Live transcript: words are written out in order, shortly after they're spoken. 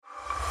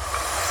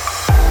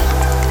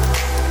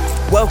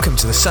Welcome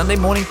to the Sunday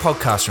morning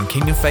podcast from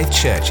Kingdom Faith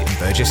Church in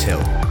Burgess Hill.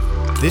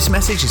 This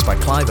message is by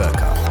Clive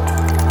Urquhart.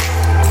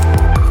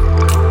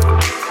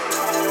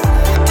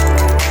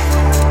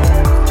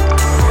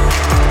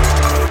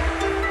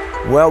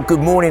 Well,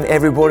 good morning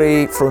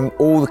everybody from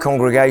all the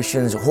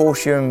congregations,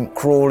 Horsham,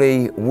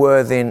 Crawley,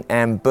 Worthing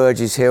and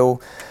Burgess Hill.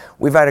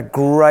 We've had a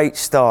great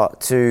start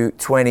to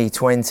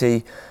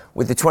 2020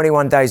 with the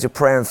 21 days of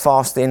prayer and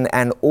fasting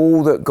and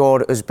all that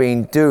God has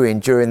been doing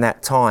during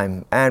that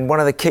time. And one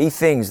of the key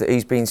things that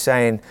He's been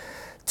saying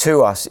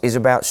to us is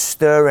about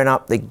stirring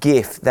up the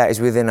gift that is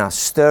within us,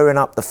 stirring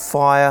up the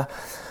fire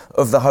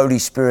of the Holy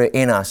Spirit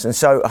in us. And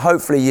so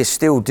hopefully you're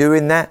still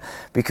doing that,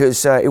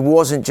 because it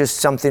wasn't just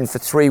something for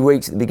 3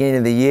 weeks at the beginning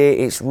of the year.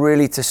 It's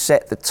really to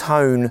set the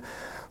tone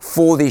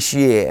for this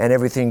year and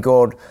everything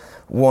God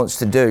wants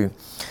to do.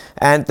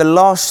 And the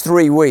last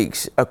 3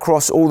 weeks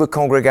across all the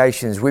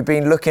congregations, we've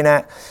been looking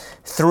at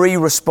 3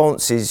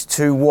 responses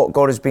to what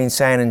God has been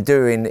saying and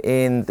doing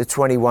in the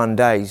 21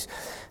 days.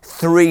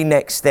 3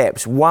 next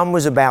steps. One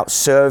was about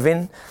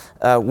serving.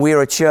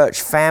 We're a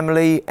church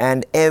family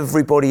and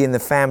everybody in the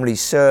family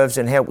serves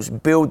and helps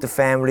build the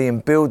family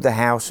and build the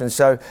house. And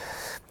so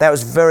that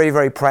was very,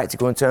 very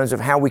practical in terms of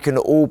how we can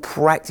all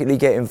practically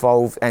get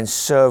involved and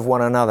serve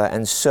one another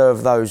and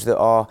serve those that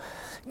are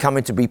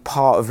coming to be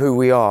part of who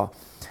we are.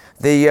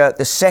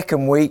 The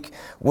second week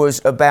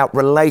was about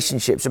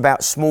relationships,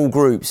 about small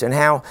groups, and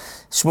how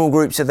small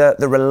groups are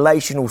the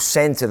relational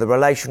center, the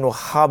relational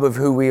hub of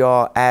who we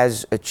are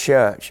as a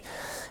church.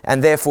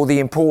 And therefore the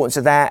importance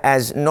of that,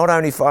 as not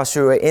only for us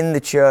who are in the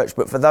church,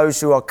 but for those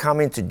who are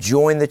coming to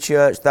join the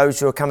church, those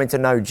who are coming to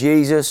know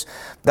Jesus,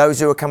 those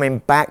who are coming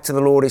back to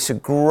the Lord. It's a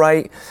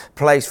great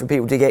place for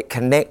people to get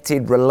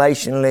connected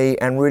relationally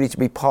and really to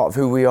be part of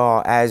who we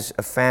are as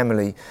a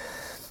family.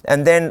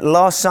 And then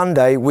last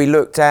Sunday, we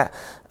looked at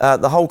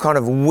the whole kind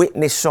of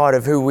witness side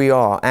of who we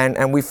are.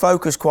 And we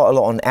focused quite a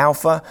lot on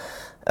Alpha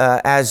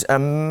as a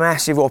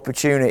massive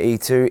opportunity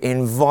to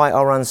invite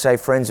our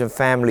unsaved friends and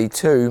family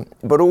too,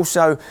 but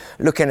also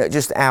looking at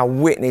just our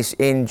witness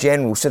in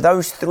general. So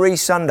those 3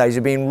 Sundays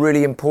have been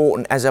really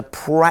important as a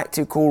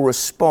practical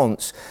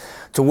response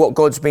to what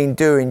God's been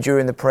doing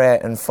during the prayer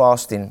and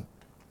fasting.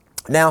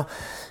 Now,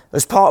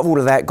 as part of all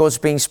of that, God's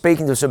been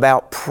speaking to us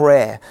about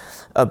prayer,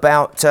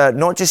 about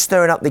not just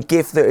stirring up the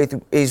gift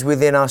that is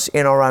within us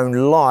in our own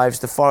lives,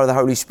 the fire of the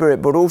Holy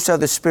Spirit, but also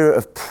the spirit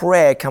of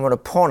prayer coming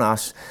upon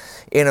us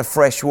in a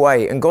fresh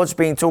way. And God's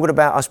been talking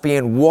about us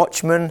being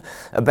watchmen,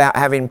 about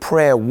having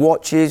prayer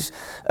watches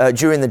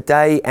during the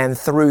day and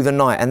through the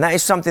night. And that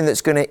is something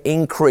that's going to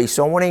increase.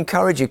 So I want to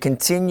encourage you,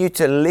 continue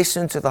to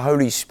listen to the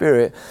Holy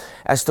Spirit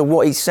as to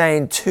what He's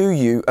saying to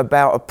you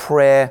about a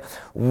prayer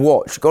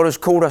watch. God has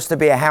called us to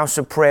be a house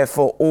of prayer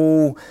for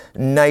all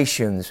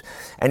nations.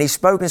 And He's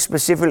spoken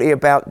specifically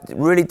about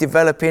really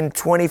developing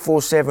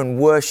 24/7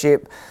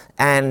 worship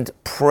and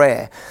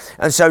prayer.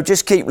 And so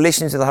just keep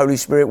listening to the Holy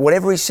Spirit.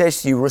 Whatever He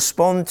says to you,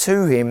 respond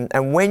to Him.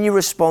 And when you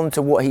respond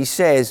to what He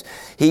says,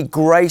 He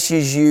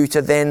graces you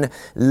to then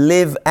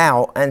live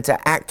out and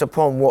to act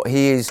upon what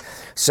He is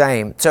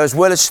saying. So as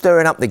well as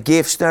stirring up the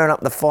gift, stirring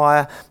up the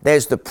fire,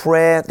 there's the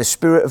prayer, the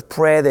spirit of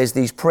prayer. There's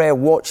these prayer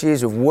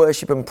watches of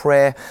worship and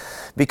prayer,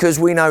 because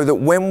we know that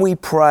when we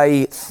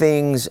pray,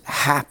 things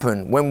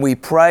happen. When we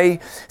pray,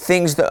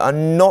 things that are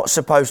not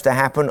supposed to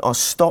happen are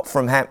stopped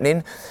from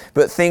happening,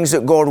 but things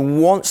that God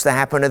wants to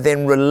happen are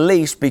then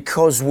released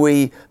because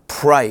we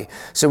pray.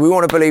 So we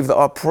want to believe that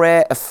our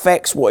prayer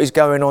affects what is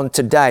going on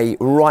today,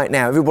 right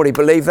now. Everybody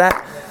believe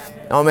that?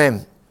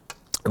 Amen.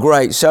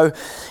 Great. So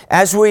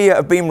as we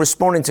have been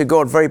responding to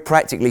God very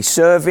practically,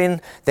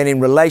 serving, then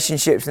in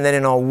relationships, and then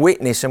in our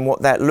witness and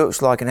what that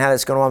looks like and how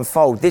that's going to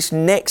unfold, this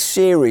next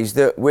series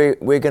that we're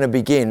going to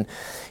begin,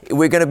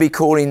 we're going to be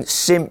calling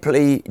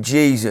Simply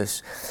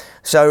Jesus.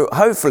 So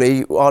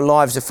hopefully our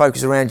lives are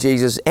focused around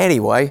Jesus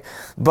anyway,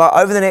 but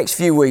over the next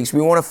few weeks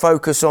we want to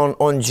focus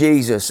on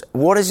Jesus.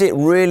 What does it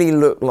really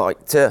look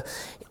like to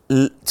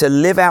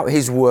live out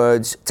His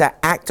words, to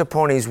act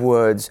upon His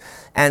words,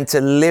 and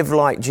to live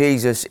like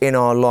Jesus in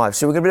our lives?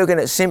 So we're going to be looking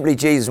at Simply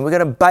Jesus, and we're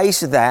going to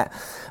base that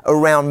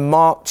around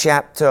Mark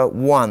chapter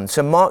 1.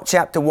 So Mark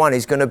chapter 1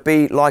 is going to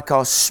be like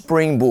our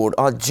springboard,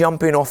 our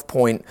jumping off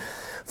point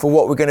for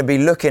what we're going to be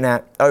looking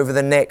at over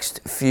the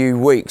next few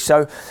weeks.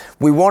 So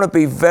we want to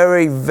be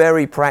very,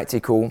 very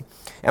practical.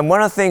 And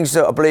one of the things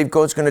that I believe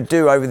God's going to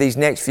do over these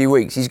next few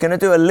weeks, He's going to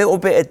do a little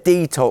bit of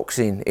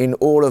detoxing in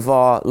all of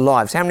our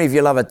lives. How many of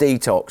you love a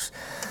detox?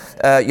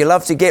 You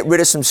love to get rid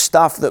of some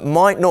stuff that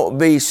might not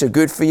be so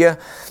good for you,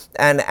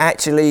 and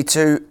actually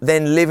to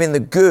then live in the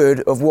good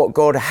of what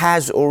God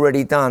has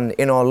already done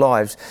in our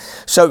lives.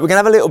 So we're going to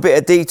have a little bit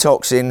of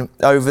detoxing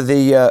over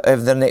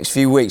the next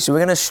few weeks. So we're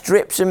going to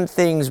strip some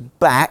things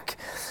back,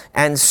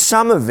 and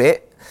some of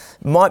it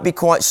might be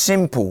quite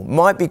simple,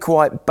 might be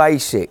quite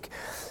basic.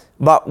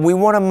 But we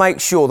want to make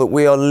sure that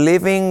we are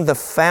living the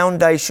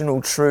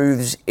foundational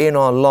truths in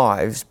our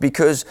lives,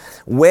 because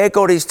where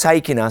God is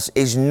taking us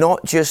is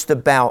not just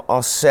about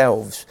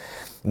ourselves.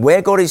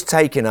 where God is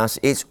taking us,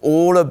 it's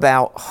all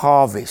about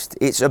harvest.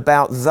 It's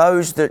about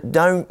those that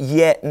don't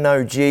yet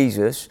know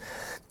Jesus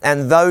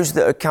and those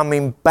that are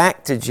coming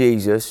back to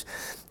Jesus.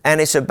 And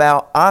it's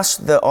about us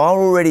that are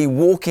already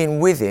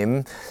walking with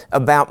Him,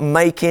 about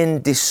making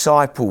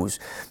disciples.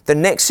 The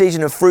next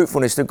season of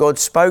fruitfulness that God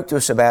spoke to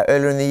us about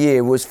earlier in the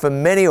year was, for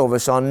many of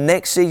us, our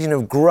next season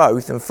of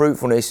growth and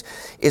fruitfulness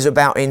is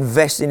about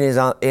investing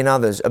in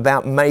others,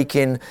 about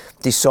making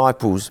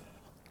disciples.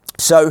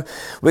 So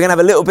we're going to have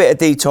a little bit of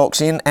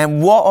detoxing.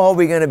 And what are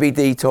we going to be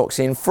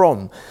detoxing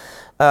from?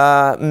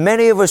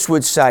 Many of us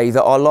would say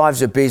that our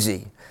lives are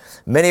busy.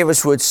 Many of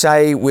us would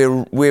say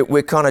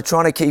we're kind of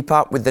trying to keep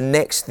up with the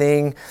next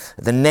thing,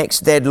 the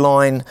next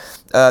deadline.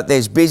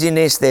 There's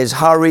busyness, there's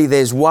hurry,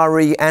 there's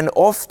worry, and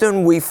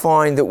often we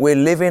find that we're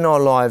living our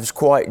lives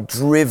quite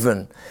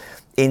driven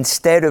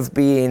instead of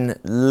being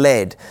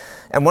led.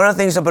 And one of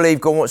the things I believe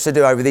God wants to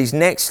do over these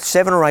next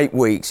 7 or 8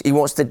 weeks, He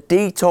wants to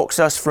detox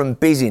us from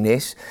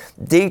busyness,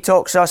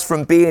 detox us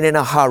from being in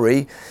a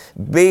hurry,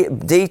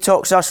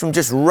 detox us from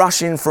just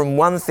rushing from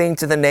one thing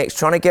to the next,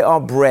 trying to get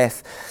our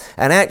breath,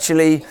 and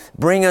actually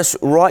bring us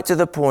right to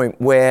the point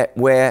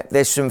where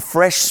there's some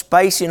fresh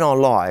space in our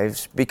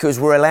lives because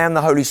we're allowing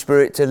the Holy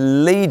Spirit to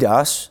lead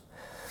us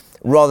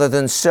rather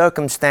than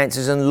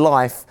circumstances and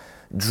life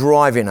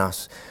driving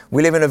us.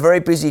 We live in a very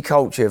busy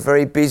culture,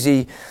 very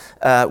busy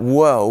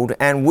world,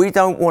 and we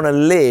don't want to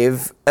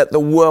live at the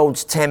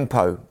world's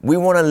tempo. We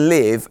want to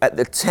live at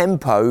the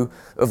tempo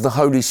of the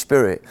Holy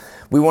Spirit.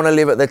 We want to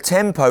live at the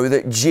tempo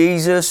that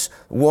Jesus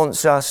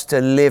wants us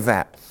to live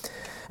at.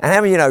 And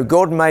how many of you know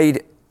God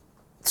made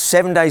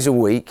 7 days a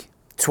week,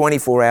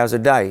 24 hours a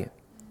day?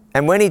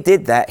 And when He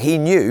did that, He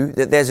knew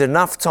that there's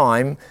enough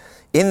time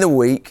in the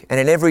week and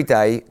in every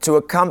day to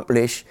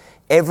accomplish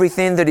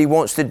everything that He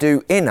wants to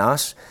do in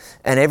us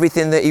and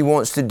everything that He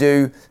wants to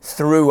do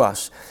through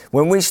us.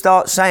 When we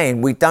start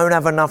saying we don't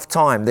have enough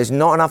time, there's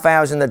not enough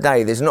hours in the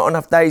day, there's not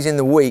enough days in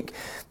the week,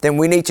 then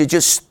we need to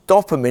just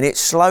stop a minute,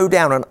 slow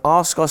down and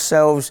ask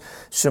ourselves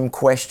some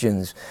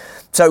questions.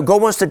 So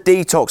God wants to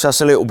detox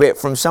us a little bit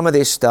from some of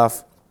this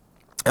stuff.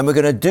 And we're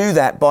going to do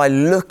that by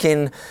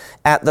looking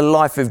at the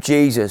life of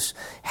Jesus.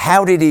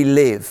 How did He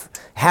live?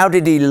 How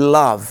did He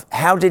love?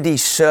 How did He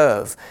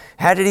serve?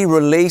 How did He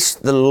release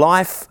the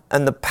life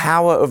and the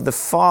power of the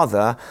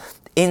Father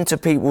into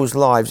people's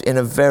lives in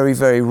a very,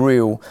 very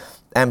real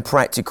and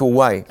practical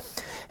way?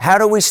 How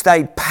do we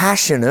stay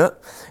passionate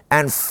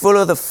and full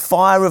of the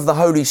fire of the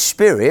Holy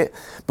Spirit,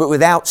 but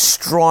without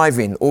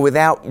striving or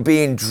without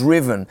being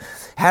driven?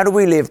 How do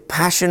we live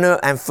passionate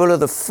and full of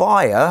the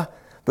fire,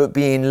 but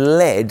being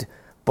led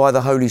by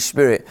the Holy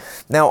Spirit?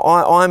 Now,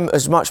 I'm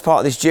as much part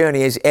of this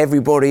journey as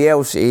everybody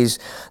else is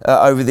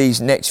over these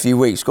next few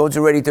weeks. God's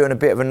already doing a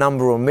bit of a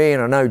number on me,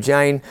 and I know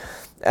Jane,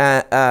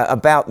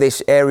 about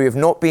this area of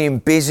not being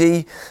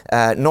busy,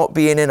 not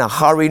being in a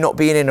hurry, not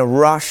being in a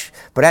rush,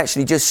 but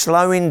actually just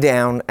slowing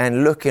down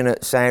and looking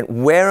at saying,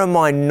 where am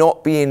I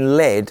not being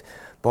led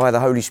by the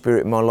Holy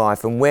Spirit in my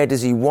life, and where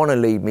does He want to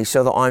lead me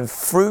so that I'm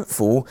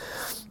fruitful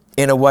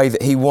in a way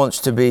that He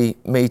wants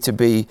me to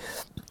be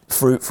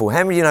fruitful?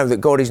 How many of you know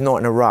that God is not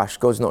in a rush?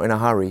 God's not in a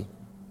hurry.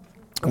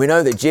 We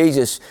know that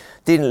Jesus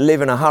didn't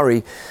live in a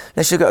hurry.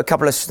 Let's look at a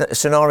couple of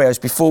scenarios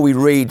before we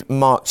read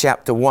Mark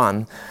chapter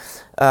 1.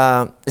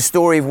 The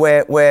story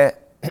where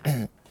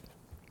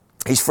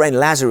his friend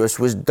Lazarus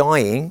was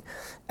dying,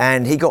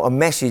 and he got a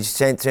message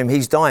sent to him,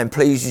 he's dying,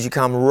 please would you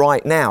come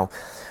right now?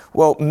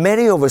 Well,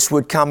 many of us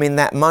would come in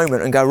that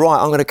moment and go, right,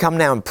 I'm going to come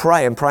now and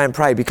pray and pray and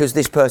pray because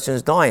this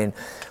person's dying.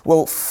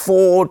 Well,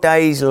 4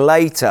 days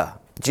later,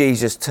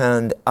 Jesus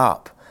turned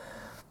up.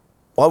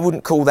 I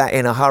wouldn't call that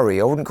in a hurry.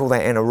 I wouldn't call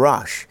that in a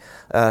rush.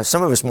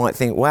 Some of us might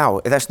think,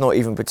 wow, that's not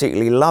even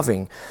particularly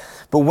loving.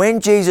 But when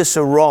Jesus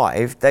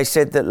arrived, they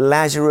said that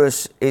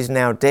Lazarus is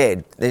now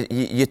dead.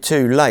 You're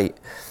too late.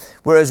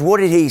 Whereas what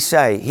did He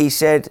say? He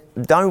said,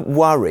 don't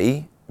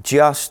worry,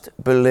 just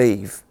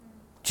believe.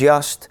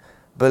 Just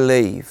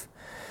believe.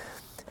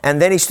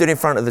 And then He stood in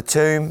front of the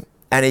tomb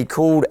and He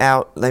called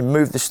out. They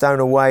moved the stone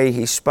away.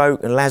 He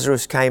spoke and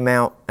Lazarus came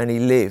out and he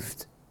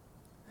lived.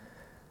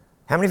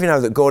 How many of you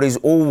know that God is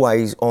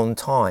always on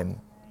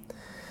time?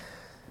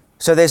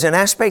 So there's an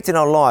aspect in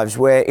our lives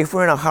where if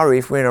we're in a hurry,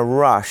 if we're in a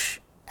rush,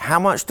 how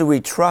much do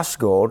we trust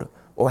God,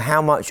 or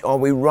how much are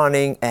we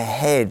running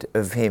ahead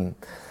of Him?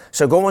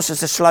 So God wants us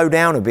to slow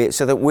down a bit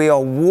so that we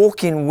are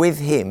walking with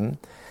Him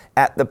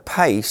at the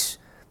pace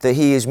that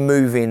He is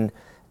moving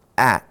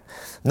at.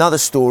 Another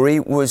story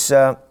was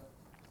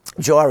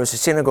Jairus, a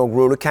synagogue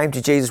ruler, came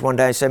to Jesus one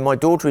day and said, my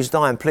daughter is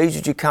dying, please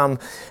would you come,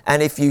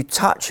 and if you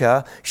touch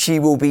her, she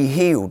will be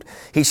healed.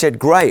 He said,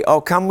 great, I'll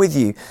come with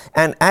you.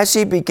 And as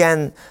he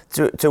began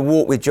to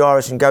walk with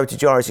Jairus and go to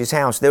Jairus'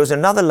 house, there was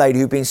another lady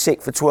who'd been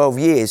sick for 12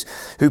 years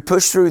who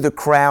pushed through the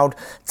crowd,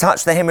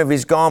 touched the hem of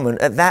His garment.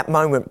 At that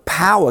moment,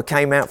 power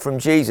came out from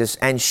Jesus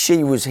and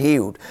she was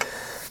healed.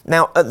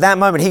 Now, at that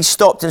moment, he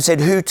stopped and said,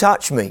 who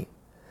touched me?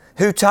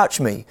 Who touched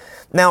me?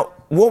 Now,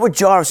 what would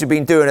Jairus have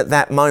been doing at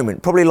that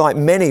moment? Probably like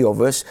many of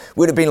us,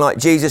 would have been like,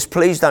 Jesus,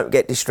 please don't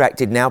get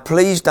distracted now.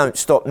 Please don't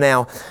stop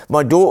now.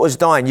 My daughter's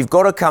dying. You've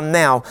got to come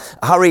now.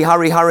 Hurry,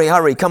 hurry, hurry,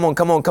 hurry. Come on,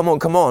 come on, come on,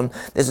 come on.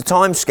 There's a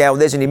time scale.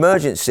 There's an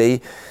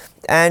emergency.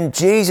 And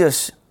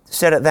Jesus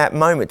said at that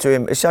moment to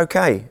him, it's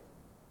okay.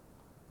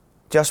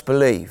 Just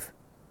believe.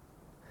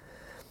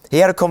 He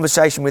had a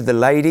conversation with the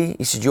lady.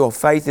 He said, your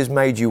faith has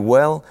made you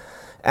well.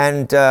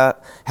 And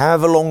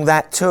however long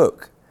that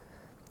took.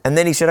 And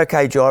then he said,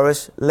 okay,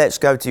 Jairus, let's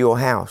go to your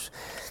house.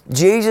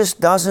 Jesus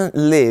doesn't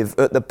live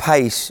at the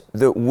pace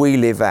that we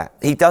live at.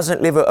 He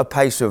doesn't live at a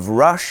pace of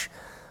rush,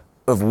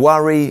 of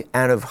worry,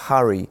 and of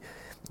hurry.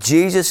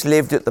 Jesus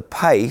lived at the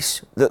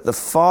pace that the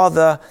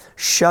Father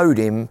showed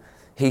him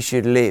he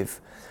should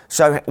live.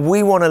 So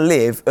we want to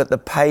live at the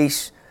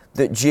pace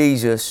that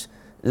Jesus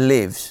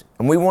lives.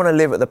 And we want to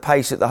live at the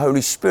pace that the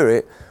Holy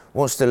Spirit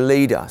wants to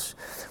lead us.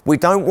 We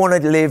don't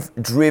want to live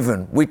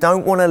driven. We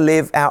don't want to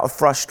live out of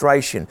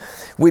frustration.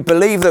 We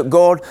believe that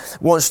God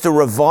wants to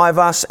revive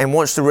us and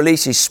wants to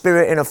release His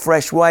Spirit in a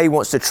fresh way,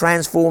 wants to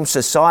transform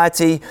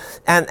society.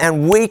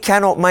 And we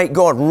cannot make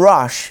God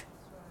rush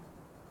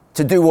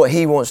to do what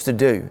He wants to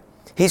do.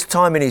 His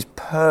timing is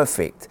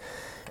perfect.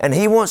 And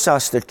He wants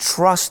us to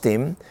trust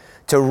Him,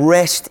 to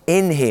rest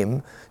in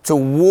Him, to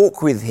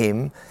walk with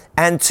Him,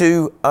 and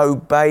to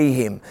obey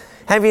Him.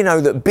 Have you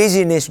know that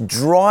busyness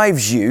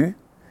drives you,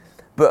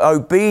 but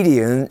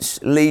obedience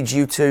leads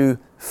you to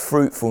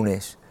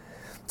fruitfulness?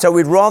 So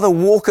we'd rather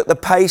walk at the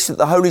pace that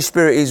the Holy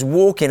Spirit is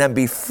walking and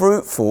be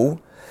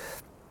fruitful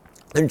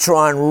than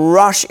try and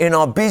rush in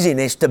our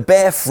busyness to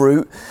bear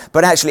fruit,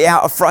 but actually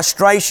out of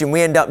frustration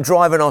we end up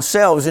driving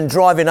ourselves and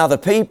driving other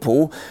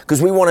people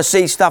because we want to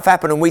see stuff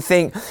happen, and we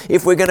think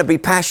if we're going to be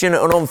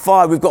passionate and on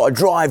fire, we've got to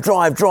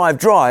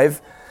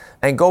drive.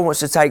 And God wants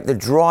to take the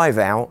drive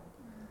out,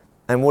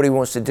 and what He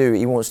wants to do,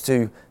 He wants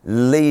to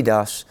lead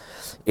us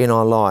in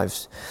our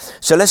lives.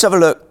 So let's have a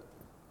look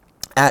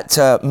at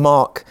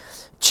Mark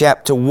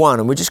chapter 1,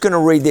 and we're just going to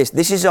read this.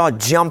 This is our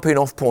jumping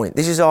off point.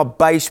 This is our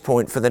base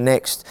point for the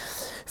next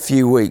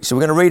few weeks. So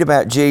we're going to read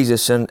about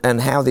Jesus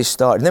and how this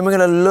started. And then we're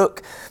going to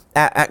look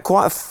at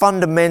quite a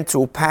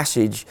fundamental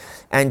passage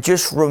and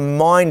just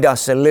remind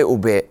us a little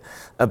bit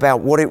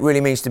about what it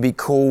really means to be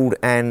called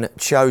and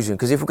chosen.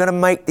 Because if we're going to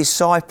make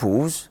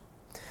disciples,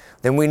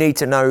 then we need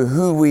to know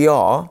who we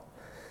are,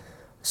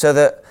 so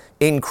that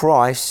in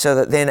Christ, so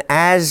that then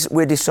as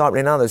we're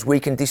discipling others, we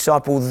can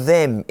disciple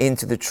them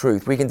into the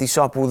truth. We can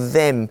disciple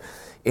them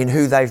in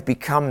who they've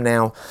become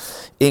now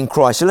in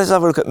Christ. So let's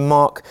have a look at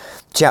Mark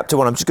chapter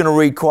 1. I'm just going to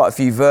read quite a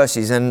few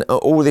verses, and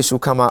all this will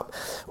come up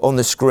on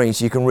the screen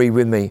so you can read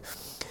with me.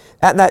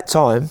 At that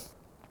time,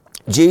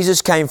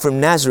 Jesus came from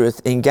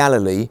Nazareth in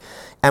Galilee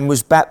and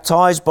was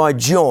baptized by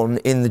John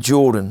in the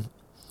Jordan.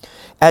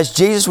 As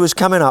Jesus was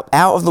coming up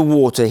out of the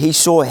water, he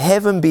saw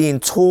heaven being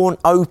torn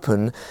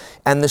open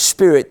and the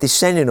Spirit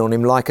descending on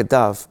him like a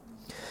dove.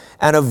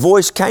 And a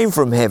voice came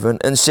from heaven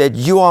and said,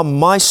 "You are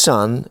my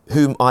Son,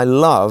 whom I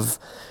love.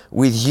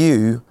 With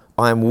you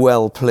I am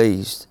well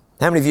pleased."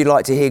 How many of you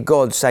like to hear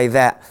God say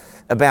that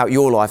about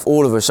your life?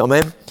 All of us,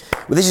 amen?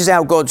 Well, this is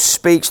how God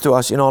speaks to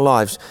us in our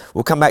lives.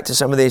 We'll come back to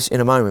some of this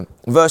in a moment.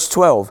 Verse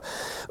 12.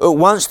 At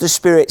once the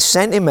Spirit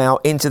sent him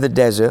out into the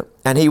desert,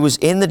 and he was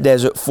in the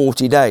desert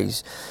 40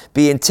 days,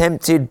 being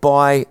tempted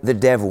by the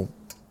devil.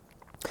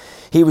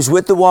 He was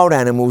with the wild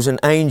animals, and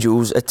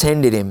angels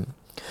attended him.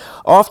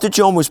 After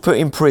John was put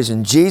in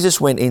prison, Jesus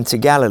went into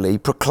Galilee,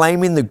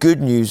 proclaiming the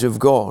good news of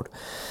God.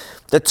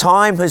 "The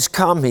time has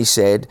come," he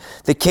said.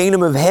 "The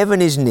kingdom of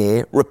heaven is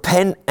near.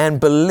 Repent and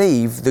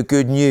believe the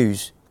good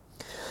news."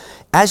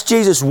 As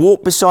Jesus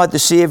walked beside the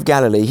Sea of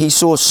Galilee, he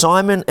saw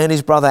Simon and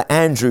his brother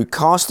Andrew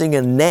casting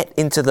a net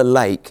into the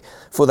lake,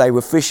 for they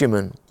were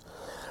fishermen.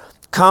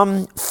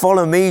 "Come,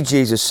 follow me,"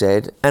 Jesus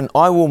said, "and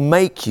I will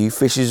make you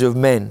fishers of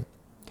men."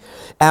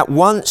 At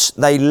once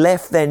they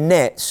left their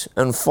nets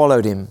and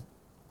followed him.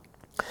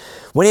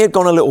 When he had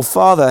gone a little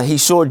farther, he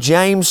saw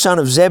James, son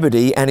of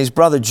Zebedee, and his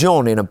brother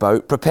John in a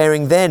boat,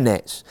 preparing their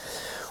nets.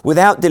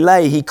 Without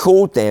delay he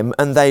called them,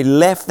 and they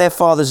left their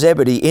father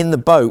Zebedee in the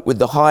boat with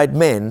the hired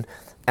men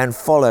and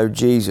followed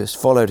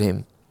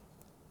him.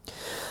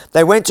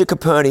 They went to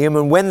Capernaum,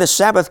 and when the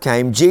Sabbath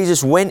came,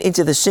 Jesus went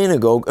into the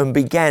synagogue and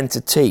began to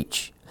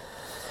teach.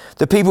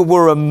 The people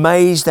were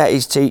amazed at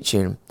his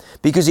teaching,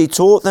 because he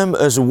taught them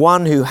as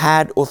one who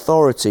had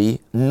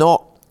authority,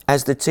 not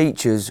as the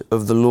teachers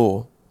of the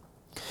law.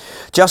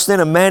 Just then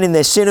a man in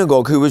their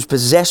synagogue who was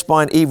possessed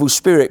by an evil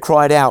spirit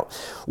cried out,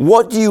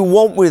 "What do you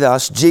want with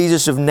us,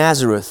 Jesus of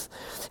Nazareth?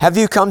 Have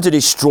you come to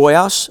destroy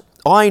us?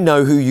 I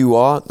know who you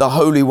are, the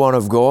Holy One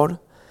of God."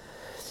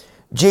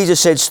 Jesus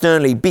said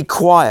sternly, "Be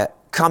quiet,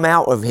 come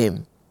out of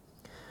him."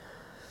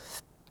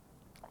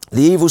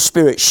 The evil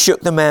spirit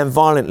shook the man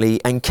violently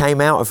and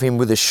came out of him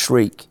with a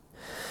shriek.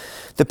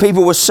 The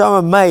people were so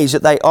amazed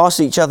that they asked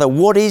each other,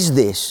 "What is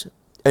this?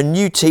 A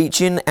new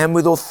teaching and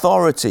with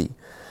authority.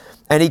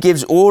 And he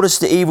gives orders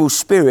to evil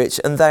spirits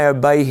and they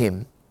obey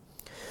him."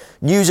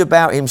 News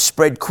about him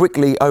spread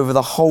quickly over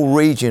the whole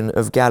region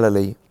of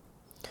Galilee.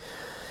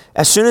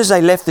 As soon as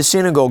they left the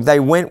synagogue, they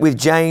went with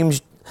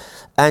James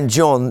and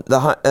John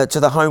to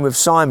the home of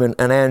Simon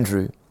and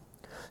Andrew.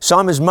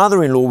 Simon's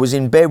mother-in-law was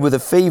in bed with a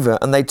fever,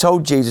 and they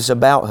told Jesus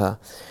about her.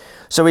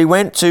 So he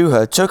went to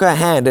her, took her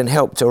hand and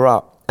helped her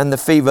up, and the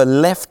fever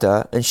left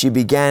her, and she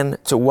began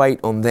to wait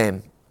on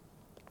them.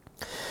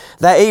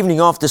 That evening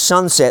after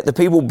sunset, the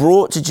people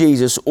brought to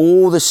Jesus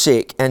all the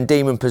sick and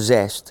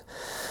demon-possessed.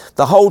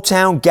 The whole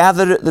town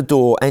gathered at the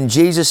door, and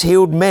Jesus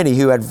healed many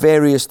who had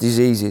various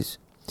diseases.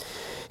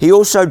 He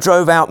also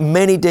drove out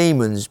many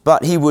demons,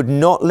 but he would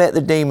not let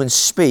the demons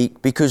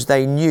speak because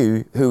they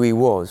knew who he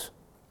was.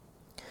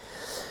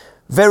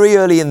 Very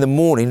early in the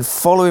morning,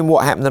 following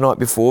what happened the night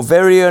before,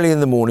 very early in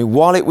the morning,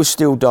 while it was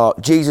still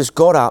dark, Jesus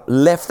got up,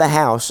 left the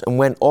house, and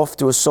went off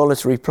to a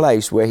solitary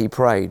place where he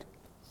prayed.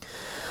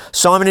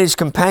 Simon and his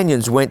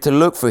companions went to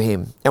look for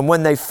him, and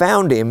when they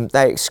found him,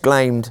 they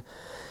exclaimed,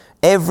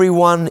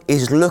 "Everyone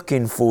is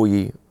looking for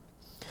you."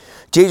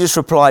 Jesus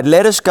replied,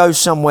 "Let us go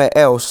somewhere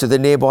else to the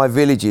nearby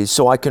villages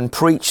so I can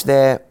preach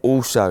there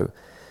also.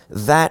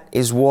 That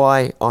is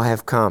why I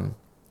have come."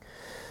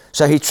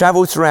 So he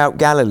traveled throughout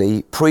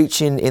Galilee,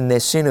 preaching in their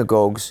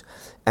synagogues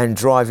and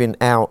driving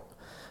out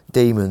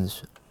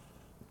demons.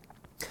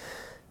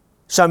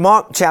 So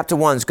Mark chapter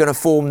 1 is going to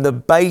form the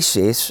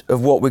basis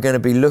of what we're going to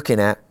be looking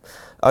at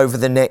over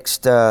the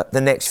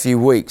next few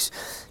weeks.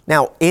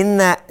 Now, in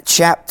that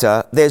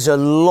chapter, there's a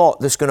lot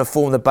that's going to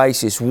form the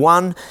basis.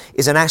 One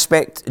is an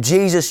aspect,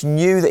 Jesus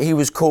knew that he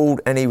was called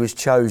and he was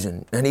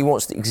chosen, and he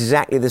wants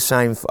exactly the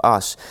same for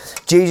us.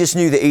 Jesus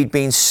knew that he'd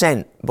been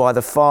sent by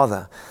the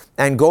Father,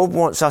 and God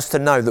wants us to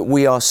know that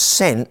we are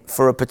sent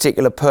for a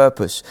particular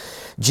purpose.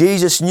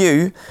 Jesus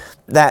knew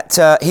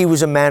that he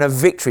was a man of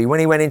victory. When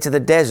he went into the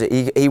desert,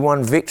 he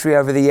won victory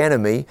over the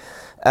enemy.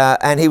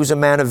 And he was a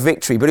man of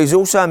victory, but he was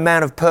also a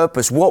man of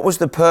purpose. What was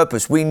the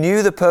purpose? We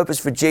knew the purpose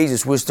for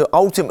Jesus was to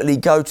ultimately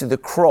go to the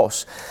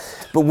cross.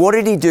 But what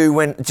did he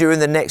do during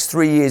the next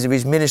 3 years of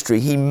his ministry?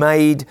 He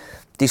made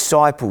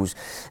disciples.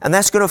 And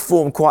that's going to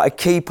form quite a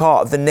key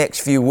part of the next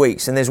few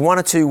weeks. And there's 1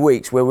 or 2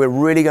 weeks where we're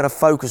really going to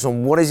focus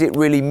on what does it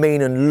really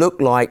mean and look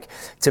like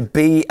to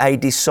be a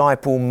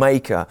disciple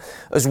maker,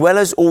 as well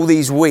as all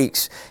these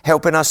weeks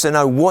helping us to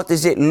know what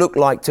does it look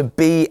like to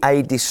be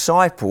a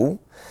disciple.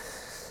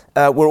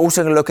 We're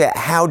also going to look at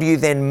how do you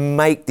then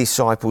make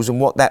disciples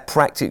and what that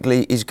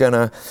practically is going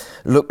to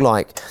look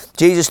like.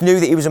 Jesus knew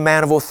that he was a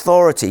man of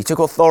authority. He took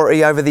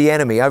authority over the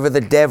enemy, over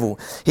the devil.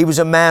 He was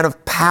a man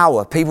of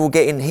power. People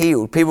getting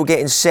healed, people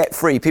getting set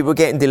free, people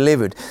getting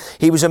delivered.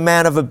 He was a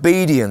man of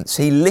obedience.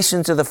 He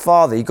listened to the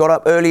Father. He got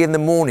up early in the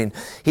morning.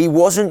 He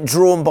wasn't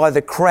drawn by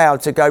the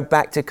crowd to go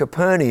back to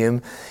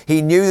Capernaum.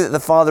 He knew that the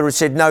Father had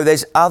said, no,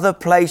 there's other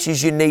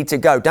places you need to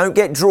go. Don't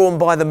get drawn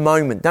by the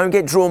moment. Don't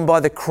get drawn by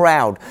the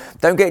crowd.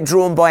 Don't get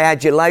drawn by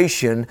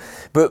adulation,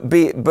 but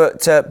be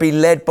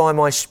led by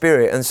my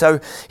Spirit. And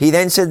so he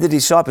then said to the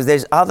disciples,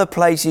 there's other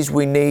places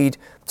we need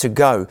to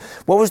go.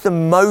 What was the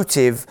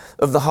motive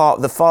of the heart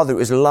of the Father? It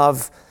was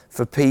love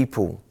for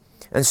people.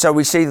 And so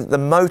we see that the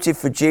motive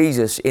for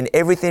Jesus in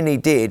everything he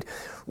did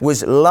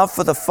was love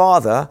for the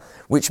Father,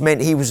 which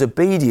meant he was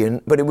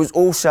obedient, but it was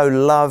also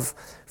love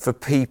for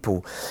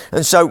people.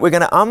 And so we're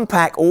going to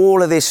unpack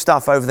all of this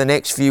stuff over the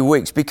next few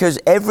weeks, because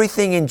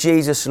everything in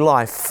Jesus'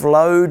 life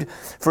flowed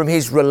from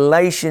his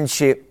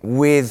relationship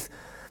with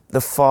the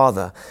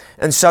Father.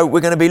 And so we're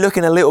going to be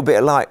looking a little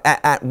bit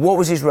at what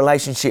was his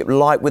relationship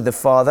like with the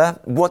Father.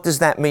 What does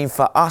that mean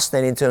for us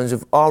then in terms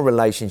of our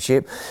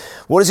relationship?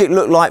 What does it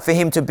look like for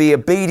him to be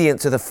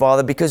obedient to the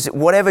Father? Because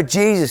whatever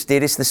Jesus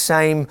did, it's the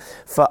same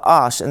for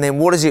us. And then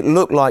what does it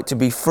look like to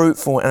be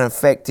fruitful and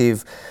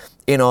effective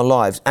in our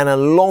lives? And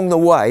along the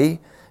way,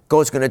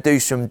 God's going to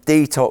do some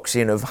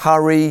detoxing of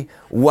hurry,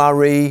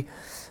 worry,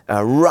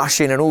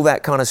 rushing and all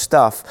that kind of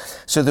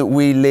stuff, so that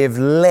we live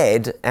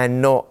led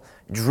and not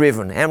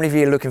driven. How many of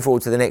you are looking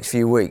forward to the next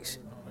few weeks?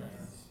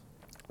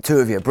 2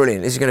 of you,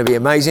 brilliant. This is going to be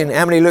amazing.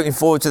 How many are looking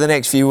forward to the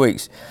next few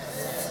weeks?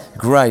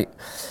 Great.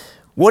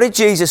 What did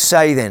Jesus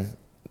say then?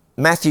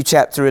 Matthew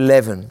chapter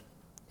 11.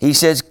 He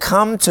says,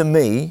 "Come to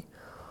me,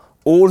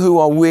 all who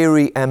are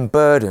weary and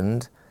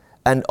burdened,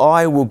 and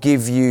I will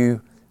give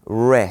you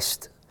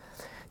rest.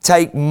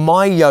 Take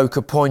my yoke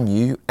upon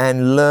you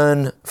and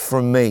learn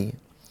from me.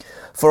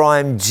 For I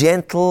am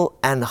gentle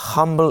and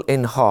humble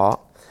in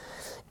heart,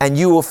 and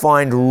you will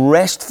find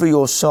rest for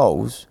your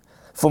souls.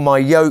 For my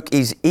yoke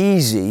is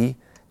easy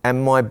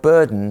and my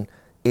burden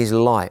is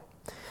light."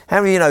 How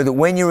many of you know that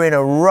when you're in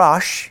a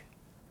rush,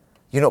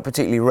 you're not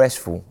particularly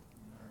restful?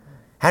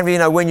 How many of you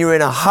know when you're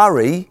in a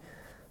hurry,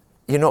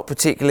 you're not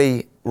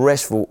particularly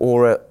restful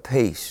or at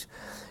peace?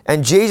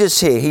 And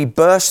Jesus here, he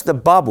burst the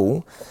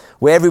bubble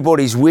where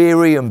everybody's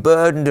weary and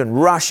burdened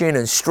and rushing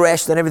and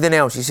stressed and everything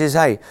else. He says,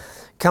 hey,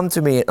 come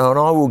to me and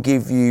I will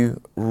give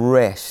you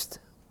rest.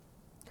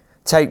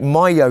 Take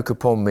my yoke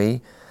upon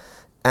me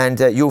and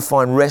you'll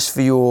find rest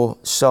for your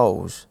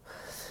souls.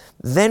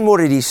 Then what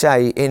did he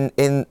say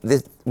in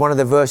one of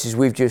the verses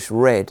we've just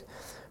read?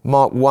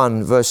 Mark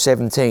 1 verse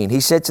 17.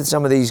 He said to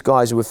some of these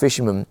guys who were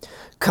fishermen,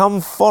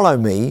 "Come follow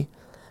me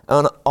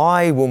and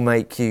I will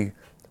make you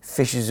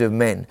fishers of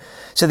men.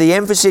 So the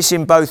emphasis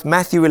in both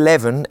Matthew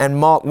 11 and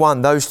Mark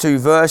 1, those two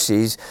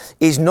verses,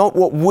 is not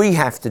what we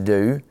have to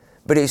do,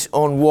 but it's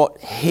on what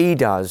he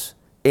does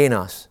in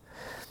us.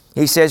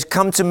 He says,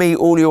 come to me,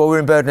 all you are weary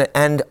and burdened,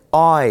 and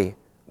I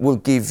will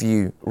give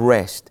you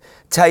rest.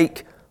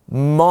 Take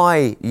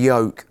my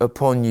yoke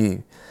upon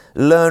you.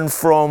 Learn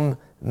from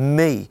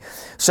me.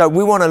 So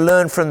we want to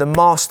learn from the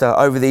Master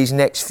over these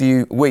next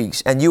few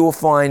weeks, and you will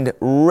find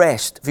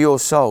rest for your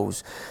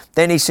souls.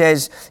 Then he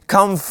says,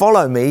 come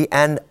follow me,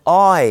 and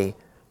I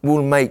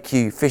will make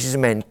you fishers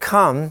of men.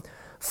 Come,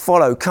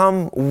 follow,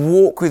 come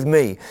walk with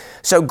me.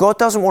 So God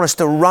doesn't want us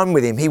to run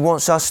with him. He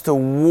wants us to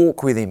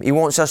walk with him. He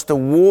wants us to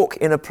walk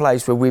in a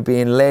place where we're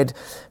being led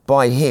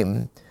by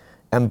him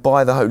and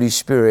by the Holy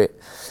Spirit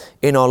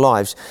in our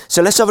lives.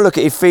 So let's have a look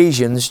at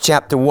Ephesians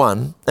chapter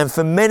 1. And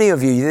for many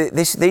of you,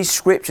 these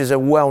scriptures are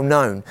well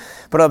known.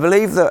 But I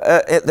believe that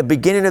at the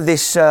beginning of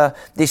this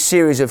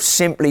series of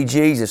Simply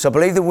Jesus, I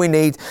believe that we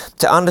need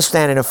to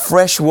understand in a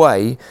fresh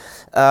way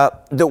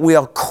that we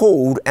are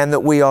called and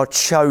that we are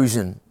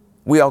chosen.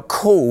 We are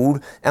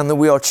called and that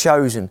we are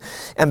chosen.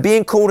 And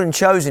being called and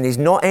chosen is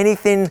not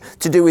anything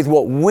to do with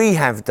what we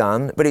have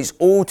done, but it's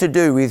all to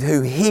do with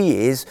who he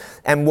is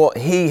and what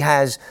he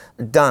has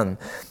done.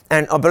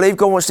 And I believe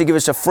God wants to give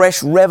us a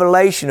fresh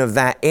revelation of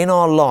that in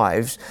our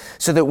lives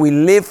so that we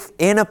live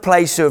in a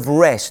place of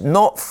rest,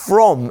 not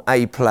from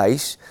a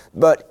place,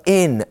 but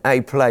in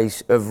a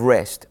place of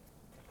rest.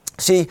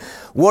 See,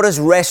 what does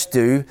rest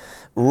do?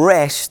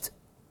 Rest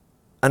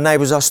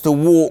enables us to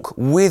walk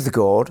with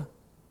God.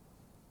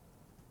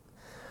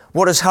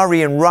 What does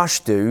hurry and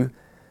rush do?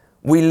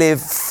 We live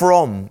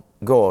from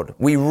God.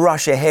 We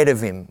rush ahead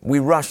of him. We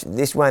rush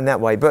this way and that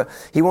way. But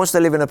he wants to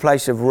live in a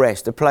place of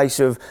rest, a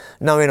place of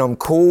knowing I'm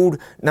called,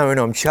 knowing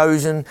I'm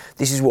chosen.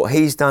 This is what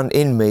he's done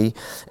in me,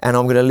 and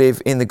I'm going to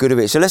live in the good of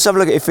it. So let's have a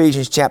look at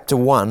Ephesians chapter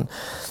 1,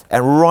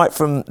 and right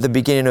from the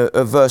beginning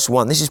of verse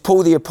 1. This is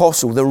Paul the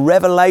Apostle, the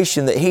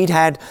revelation that he'd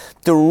had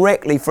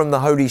directly from the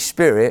Holy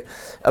Spirit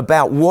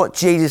about what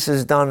Jesus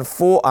has done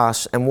for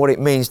us and what it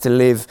means to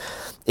live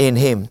in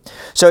him.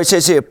 So it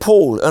says here,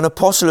 Paul, an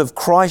apostle of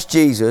Christ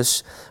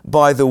Jesus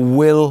by the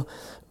will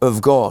of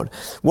God.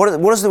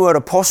 What does the word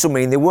apostle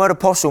mean? The word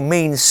apostle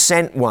means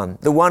sent one,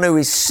 the one who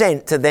is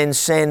sent to then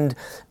send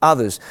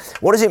others.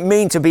 What does it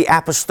mean to be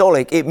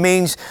apostolic? It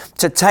means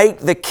to take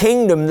the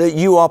kingdom that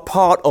you are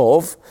part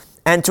of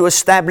and to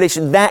establish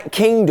that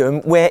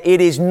kingdom where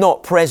it is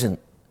not present.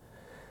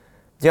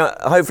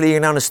 Hopefully you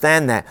can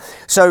understand that.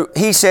 So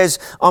he says,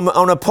 I'm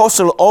an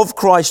apostle of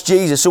Christ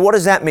Jesus. So what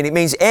does that mean? It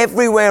means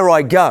everywhere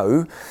I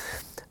go,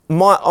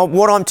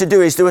 what I'm to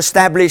do is to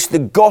establish the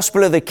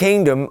gospel of the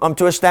kingdom. I'm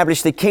to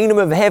establish the kingdom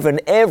of heaven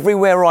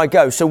everywhere I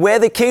go. So where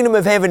the kingdom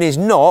of heaven is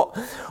not,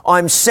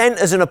 I'm sent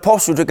as an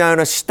apostle to go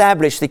and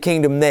establish the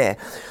kingdom there.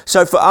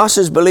 So for us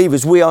as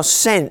believers, we are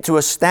sent to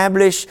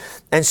establish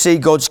and see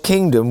God's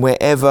kingdom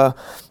wherever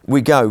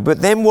we go.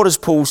 But then what does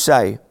Paul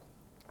say?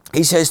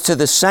 He says to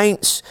the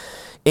saints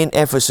in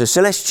Ephesus.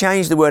 So let's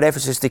change the word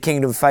Ephesus to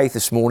Kingdom Faith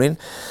this morning.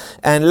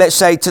 And let's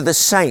say to the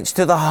saints,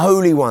 to the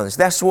holy ones.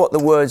 That's what the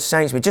word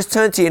saints mean. Just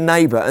turn to your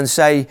neighbour and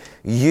say,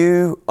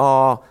 you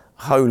are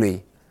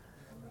holy.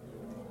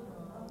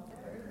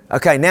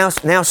 Okay, now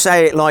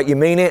say it like you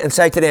mean it and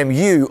say to them,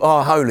 you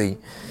are holy.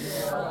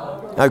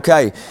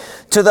 Okay.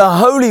 To the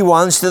holy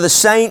ones, to the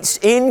saints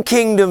in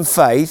Kingdom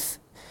Faith,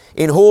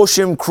 in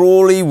Horsham,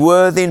 Crawley,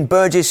 Worthing,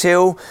 Burgess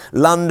Hill,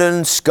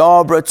 London,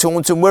 Scarborough,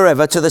 Taunton,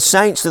 wherever, to the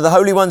saints, to the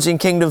holy ones in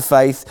Kingdom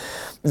Faith,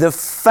 the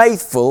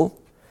faithful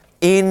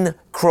in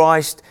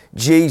Christ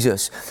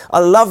Jesus. I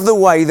love the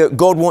way that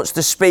God wants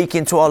to speak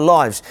into our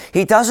lives.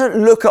 He doesn't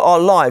look at our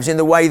lives in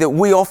the way that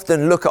we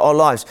often look at our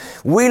lives.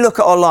 We look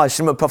at our lives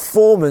from a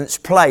performance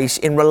place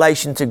in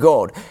relation to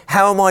God.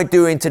 How am I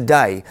doing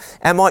today?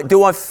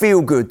 Do I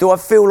feel good? Do I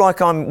feel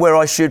like I'm where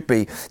I should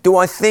be? Do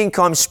I think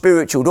I'm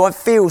spiritual? Do I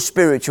feel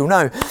spiritual?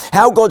 No.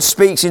 How God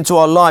speaks into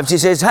our lives, he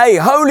says, hey,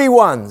 holy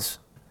ones.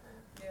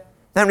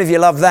 How many of you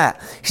love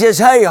that? He says,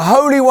 hey,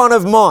 holy one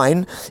of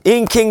mine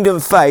in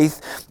Kingdom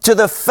Faith, to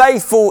the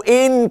faithful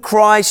in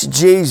Christ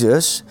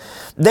Jesus.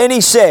 Then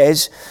he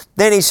says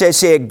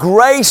here,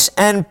 grace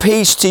and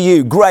peace to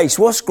you. Grace,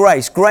 what's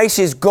grace? Grace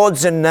is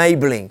God's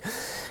enabling.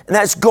 And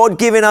that's God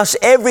giving us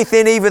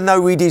everything even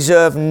though we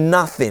deserve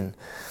nothing.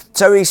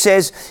 So he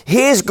says,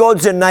 here's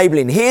God's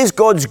enabling. Here's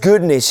God's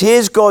goodness.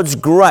 Here's God's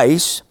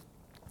grace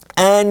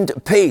and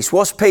peace.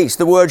 What's peace?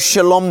 The word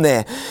shalom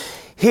there.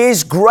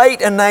 His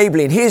great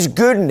enabling, His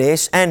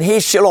goodness and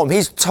His shalom,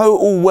 His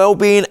total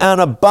well-being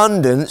and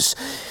abundance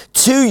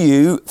to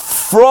you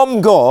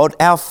from God,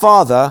 our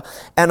Father,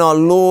 and our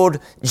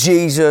Lord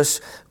Jesus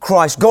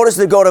Christ. God is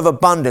the God of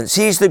abundance.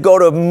 He's the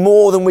God of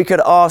more than we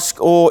could ask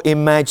or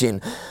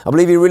imagine. I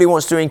believe He really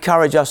wants to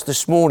encourage us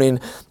this morning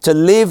to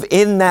live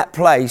in that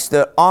place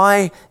that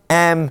I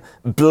am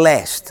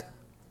blessed.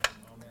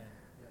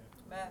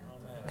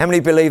 How many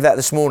believe that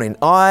this morning?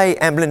 I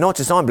am blessed, not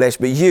just I'm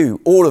blessed, but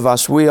you, all of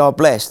us, we are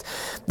blessed.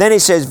 Then it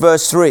says,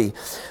 verse 3,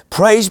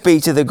 praise be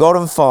to the God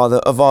and Father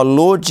of our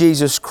Lord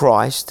Jesus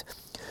Christ,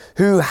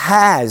 who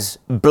has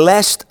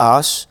blessed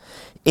us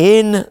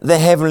in the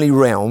heavenly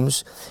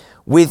realms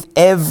with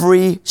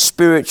every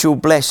spiritual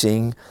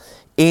blessing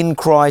in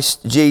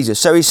Christ Jesus.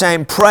 So he's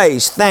saying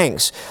praise,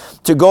 thanks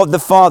to God the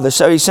Father.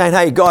 So he's saying,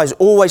 hey guys,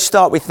 always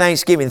start with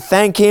thanksgiving.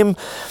 Thank Him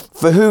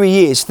for who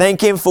He is.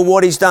 Thank Him for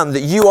what He's done,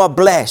 that you are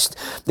blessed,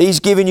 that He's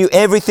given you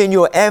everything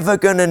you're ever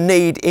going to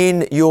need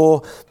in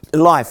your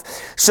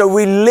life. So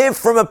we live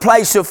from a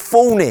place of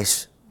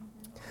fullness.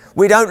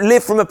 We don't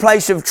live from a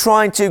place of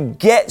trying to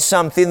get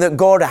something that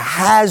God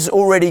has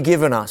already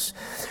given us.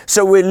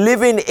 So we're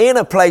living in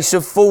a place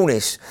of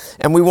fullness,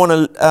 and we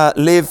want to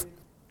live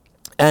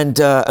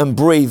and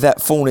breathe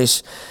that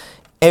fullness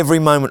every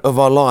moment of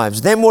our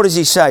lives. Then what does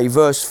he say?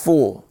 Verse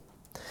 4.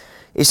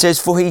 It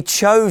says, for He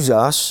chose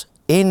us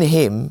in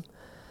Him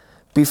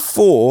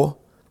before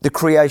the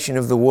creation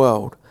of the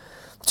world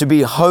to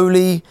be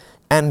holy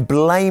and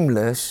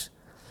blameless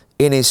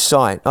in His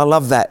sight. I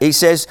love that. He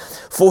says,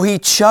 for He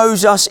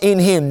chose us in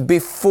Him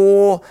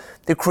before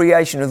the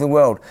creation of the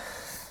world.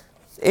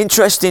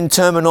 Interesting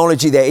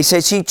terminology there. He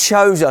says He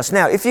chose us.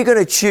 Now, if you're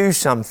going to choose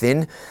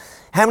something,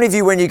 how many of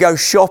you, when you go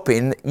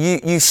shopping,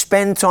 you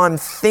spend time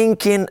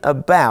thinking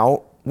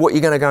about what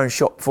you're going to go and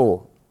shop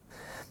for?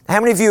 How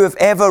many of you have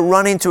ever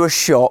run into a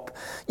shop,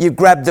 you've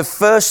grabbed the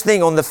first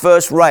thing on the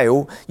first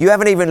rail, you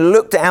haven't even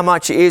looked at how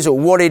much it is or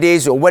what it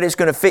is or whether it's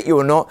going to fit you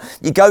or not,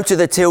 you go to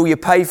the till, you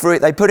pay for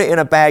it, they put it in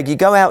a bag, you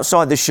go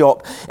outside the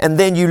shop, and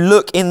then you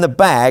look in the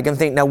bag and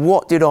think, now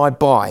what did I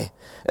buy?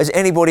 Has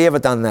anybody ever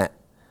done that?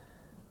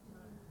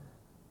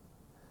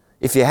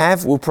 If you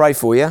have, we'll pray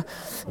for you.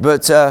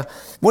 But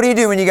what do you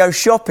do when you go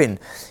shopping?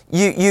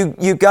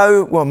 You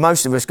go, well,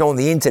 most of us go on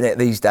the internet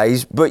these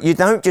days, but you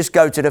don't just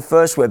go to the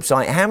first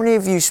website. How many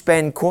of you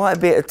spend quite a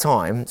bit of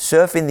time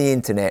surfing the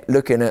internet,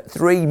 looking at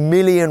 3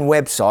 million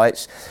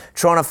websites,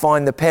 trying to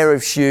find the pair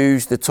of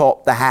shoes, the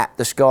top, the hat,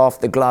 the scarf,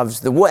 the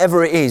gloves, the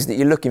whatever it is that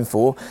you're looking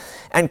for?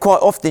 And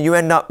quite often you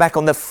end up back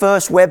on the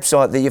first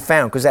website that you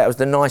found because that was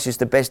the nicest,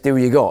 the best deal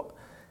you got.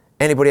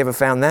 Anybody ever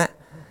found that?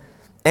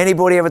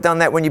 Anybody ever done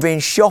that when you've been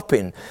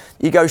shopping?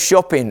 You go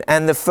shopping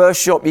and the first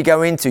shop you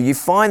go into, you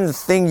find the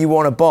thing you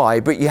want to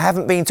buy, but you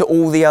haven't been to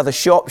all the other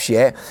shops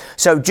yet.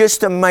 So just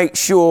to make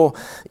sure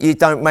you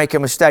don't make a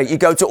mistake, you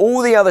go to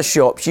all the other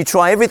shops, you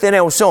try everything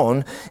else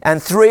on,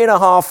 and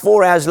 3.5,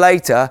 4 hours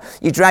later,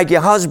 you drag your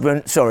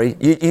husband,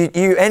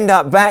 you end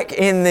up back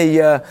in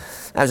the,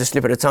 that was a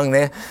slip of the tongue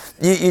there.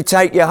 You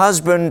take your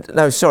husband,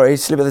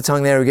 slip of the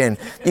tongue there again.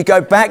 You go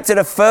back to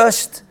the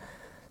first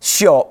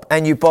shop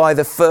and you buy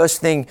the first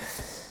thing.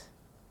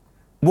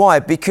 Why?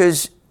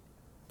 Because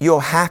you're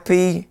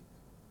happy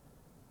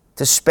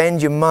to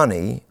spend your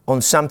money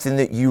on something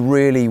that you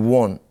really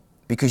want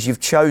because you've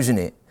chosen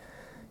it,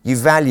 you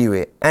value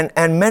it.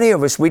 And many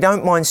of us, we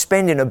don't mind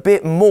spending a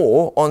bit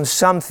more on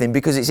something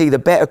because it's either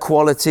better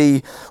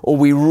quality or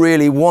we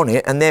really want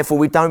it, and therefore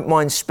we don't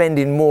mind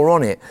spending more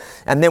on it.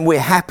 And then we're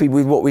happy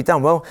with what we've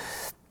done. Well,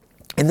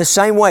 in the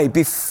same way,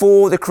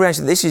 before the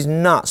creation, this is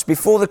nuts,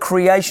 before the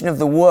creation of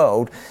the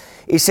world,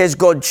 it says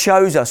God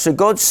chose us. So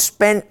God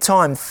spent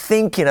time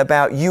thinking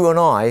about you and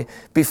I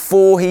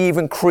before He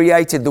even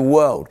created the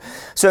world.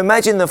 So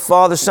imagine the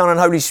Father, Son, and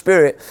Holy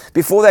Spirit,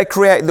 before they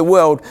created the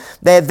world,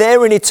 they're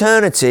there in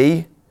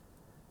eternity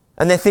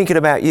and they're thinking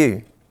about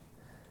you.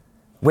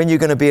 When you're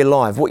going to be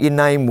alive, what your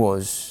name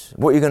was,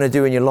 what you're going to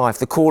do in your life,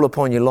 the call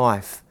upon your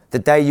life, the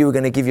day you were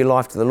going to give your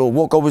life to the Lord,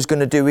 what God was going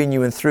to do in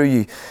you and through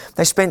you.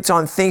 They spent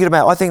time thinking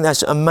about it. I think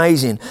that's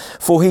amazing.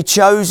 For He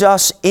chose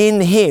us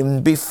in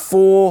Him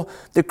before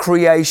the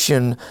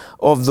creation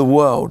of the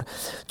world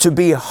to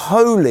be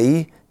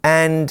holy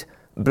and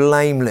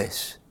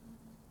blameless.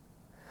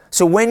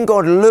 So when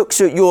God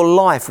looks at your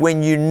life,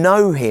 when you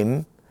know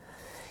Him,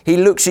 He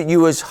looks at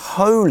you as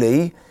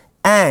holy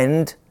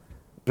and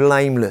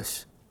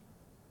blameless.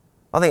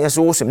 I think that's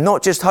awesome.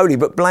 Not just holy,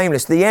 but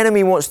blameless. The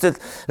enemy wants to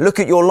look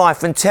at your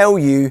life and tell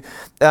you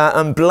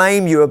and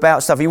blame you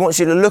about stuff. He wants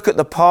you to look at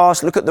the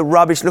past, look at the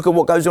rubbish, look at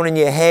what goes on in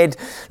your head,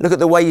 look at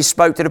the way you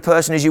spoke to the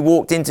person as you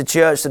walked into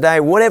church today,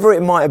 whatever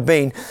it might have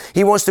been.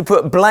 He wants to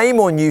put blame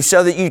on you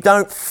so that you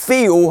don't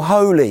feel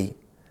holy.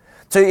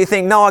 So you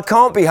think, no, I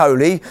can't be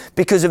holy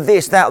because of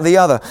this, that, or the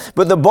other.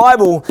 But the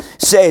Bible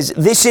says,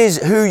 this is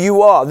who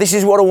you are. This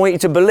is what I want you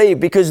to believe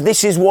because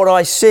this is what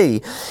I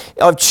see.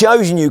 I've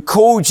chosen you,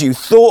 called you,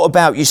 thought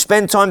about you,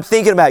 spent time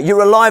thinking about you.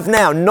 You're alive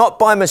now, not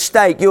by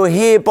mistake. You're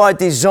here by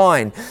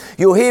design.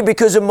 You're here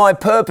because of my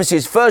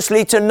purposes.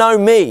 Firstly, to know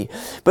me,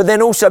 but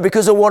then also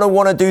because of what I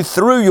want to do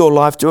through your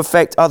life to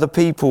affect other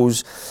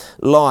people's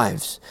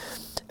lives.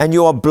 And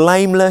you are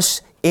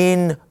blameless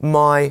in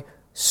my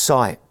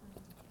sight.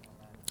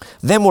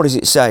 Then what does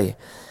it say?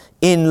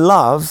 In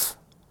love,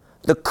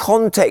 the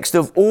context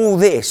of all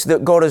this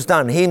that God has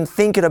done, Him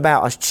thinking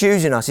about us,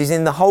 choosing us, is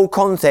in the whole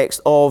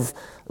context of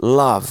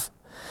love.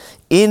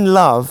 In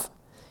love,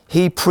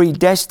 He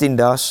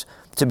predestined us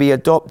to be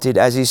adopted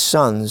as His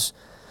sons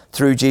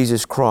through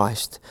Jesus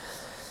Christ.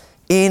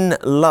 In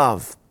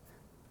love.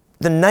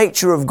 The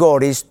nature of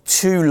God is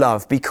to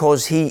love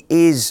because He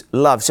is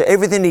love. So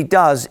everything He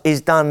does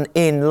is done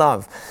in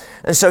love.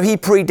 And so he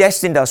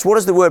predestined us. What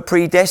does the word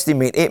predestined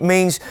mean? It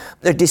means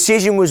the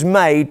decision was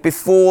made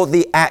before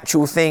the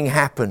actual thing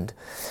happened.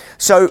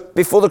 So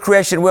before the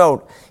creation of the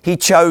world, he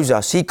chose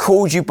us. He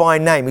called you by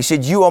name. He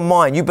said, you are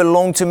mine. You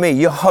belong to me.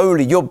 You're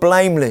holy. You're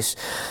blameless.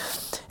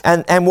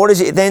 And what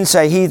does it then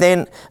say? He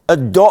then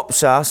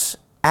adopts us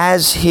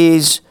as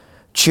his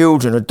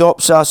children,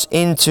 adopts us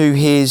into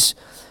his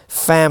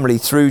family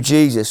through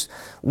Jesus.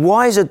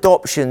 Why is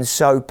adoption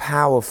so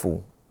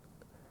powerful?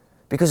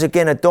 Because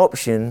again,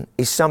 adoption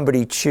is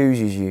somebody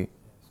chooses you.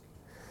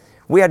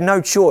 We had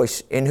no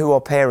choice in who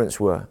our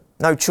parents were,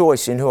 no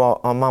choice in who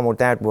our mum or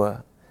dad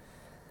were.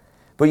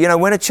 But you know,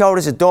 when a child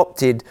is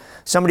adopted,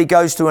 somebody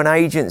goes to an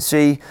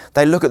agency,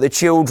 they look at the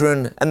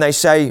children and they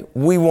say,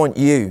 we want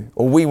you,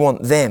 or we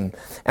want them,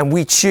 and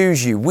we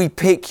choose you, we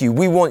pick you,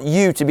 we want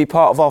you to be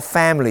part of our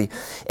family.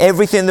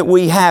 Everything that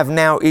we have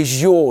now is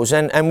yours,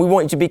 and we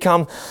want you to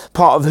become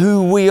part of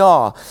who we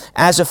are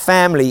as a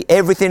family.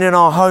 Everything in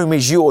our home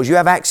is yours. You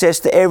have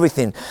access to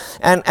everything.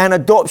 And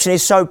adoption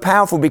is so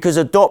powerful because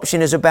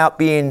adoption is about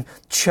being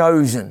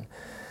chosen.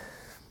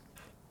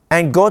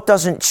 And God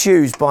doesn't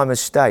choose by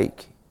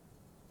mistake.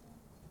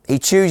 He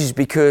chooses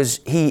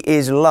because he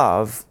is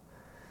love,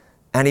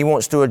 and he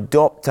wants to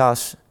adopt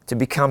us to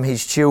become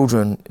his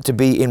children, to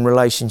be in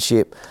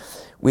relationship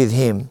with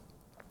him.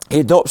 He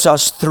adopts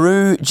us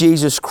through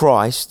Jesus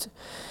Christ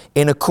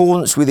in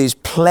accordance with his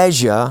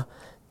pleasure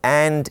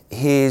and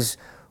his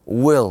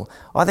will.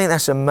 I think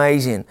that's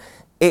amazing.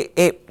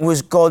 It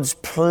was God's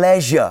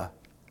pleasure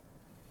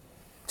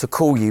to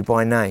call you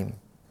by name.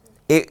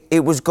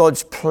 It was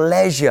God's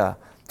pleasure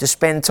to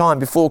spend time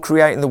before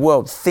creating the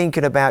world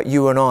thinking about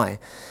you and I,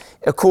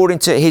 according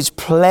to his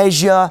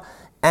pleasure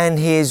and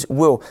his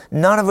will.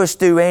 None of us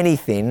do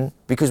anything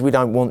because we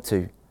don't want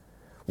to.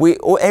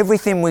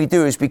 Everything we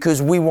do is because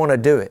we want to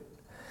do it.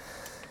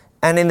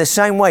 And in the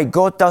same way,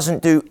 God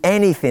doesn't do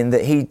anything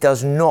that he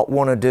does not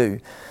want to do.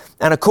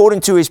 And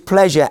according to his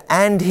pleasure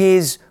and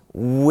his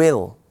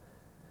will.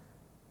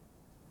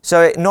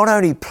 So it not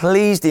only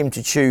pleased him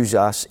to choose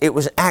us, it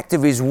was an act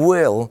of his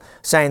will,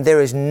 saying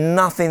there is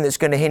nothing that's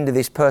going to hinder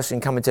this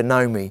person coming to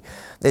know me.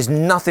 There's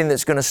nothing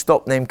that's going to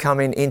stop them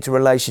coming into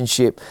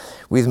relationship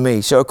with me.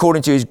 So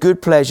according to his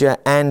good pleasure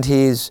and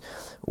his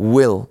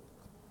will.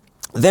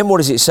 Then what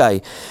does it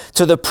say?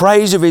 To the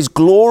praise of his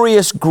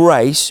glorious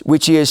grace,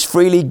 which he has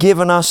freely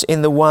given us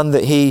in the one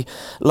that he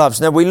loves.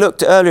 Now, we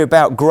looked earlier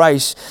about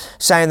grace,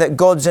 saying that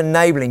God's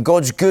enabling,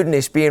 God's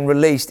goodness being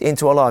released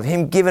into our life.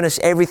 Him giving us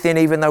everything,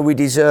 even though we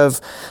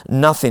deserve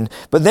nothing.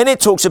 But then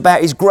it talks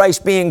about his grace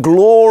being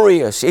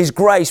glorious, his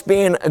grace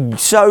being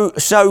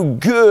so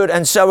good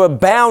and so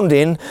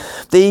abounding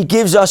that he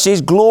gives us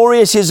his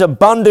glorious, his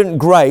abundant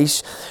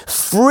grace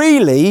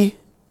freely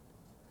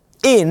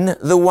in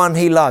the one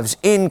he loves,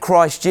 in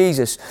Christ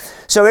Jesus.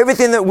 So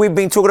everything that we've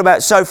been talking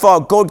about so far,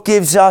 God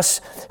gives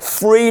us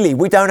freely.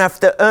 We don't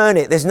have to earn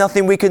it. There's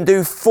nothing we can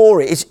do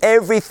for it. It's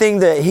everything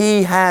that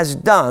he has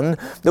done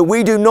that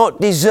we do not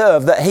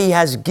deserve, that he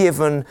has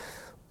given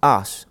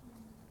us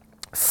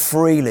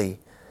freely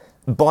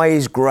by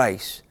his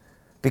grace,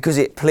 because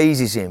it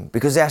pleases him,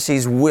 because that's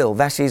his will,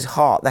 that's his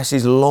heart, that's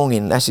his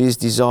longing, that's his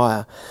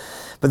desire.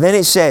 But then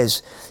it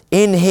says,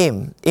 in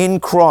him,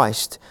 in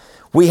Christ,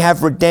 we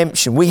have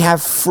redemption, we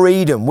have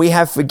freedom, we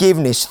have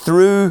forgiveness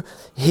through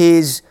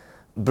his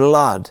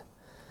blood.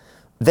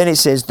 Then it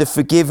says the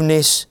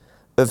forgiveness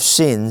of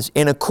sins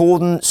in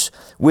accordance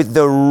with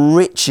the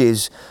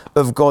riches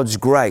of God's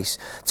grace.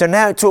 So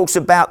now it talks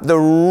about the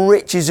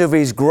riches of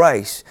his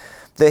grace,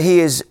 that he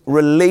has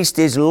released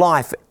his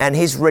life and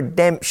his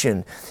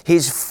redemption,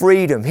 his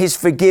freedom, his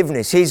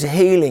forgiveness, his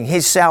healing,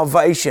 his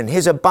salvation,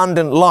 his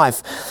abundant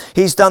life.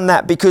 He's done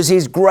that because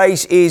his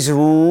grace is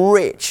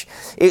rich.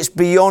 It's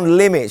beyond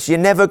limits. You're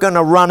never going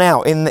to run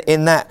out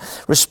in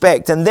that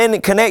respect. And then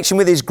in connection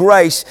with his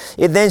grace,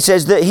 it then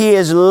says that he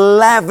has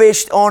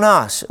lavished on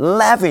us.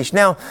 Lavish.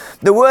 Now,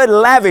 the word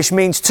lavish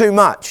means too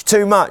much,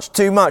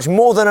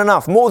 more than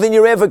enough, more than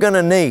you're ever going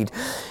to need.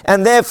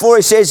 And therefore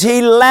it says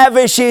he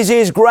lavishes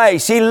his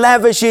grace. He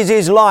lavishes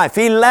his life.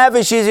 He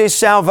lavishes his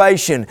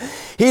salvation.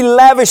 He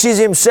lavishes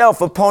himself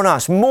upon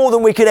us more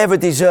than we could ever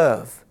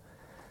deserve.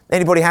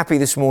 Anybody happy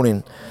this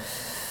morning?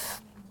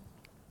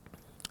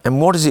 And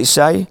what does it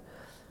say?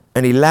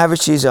 And he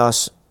lavishes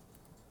us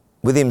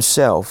with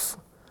himself,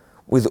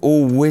 with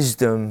all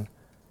wisdom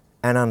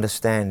and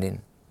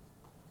understanding.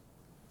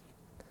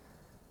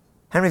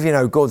 How many of you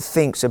know God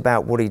thinks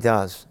about what he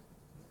does?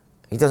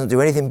 He doesn't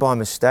do anything by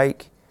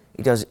mistake.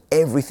 He does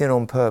everything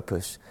on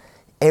purpose.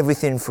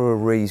 Everything for a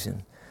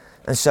reason.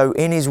 And so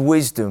in his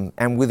wisdom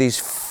and with his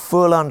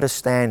full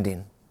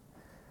understanding,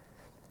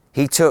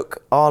 he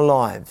took our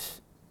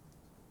lives,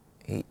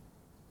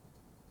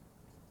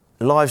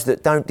 lives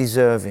that don't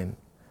deserve him,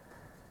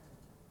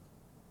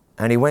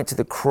 and he went to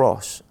the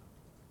cross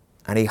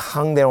and he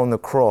hung there on the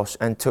cross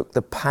and took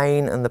the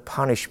pain and the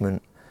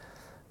punishment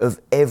of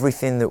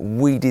everything that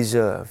we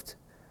deserved.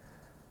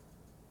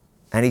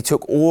 And he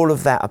took all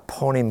of that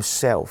upon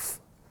himself.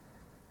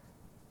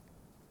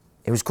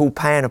 It was called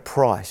paying a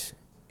price.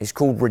 It's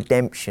called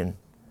redemption.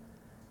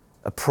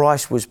 A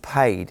price was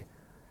paid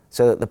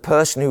so that the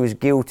person who is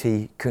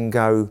guilty can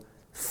go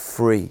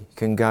free,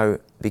 can go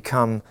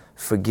become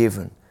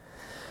forgiven.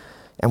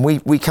 And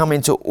we come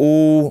into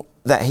all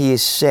that he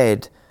has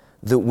said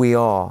that we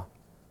are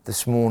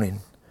this morning.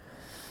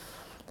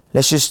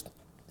 Let's just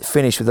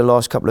finish with the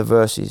last couple of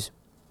verses.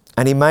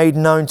 And he made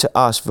known to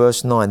us,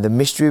 verse 9, the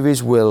mystery of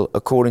his will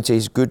according to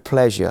his good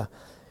pleasure,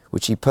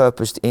 which he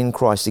purposed in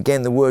Christ.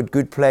 Again, the word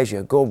good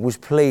pleasure. God was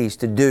pleased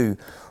to do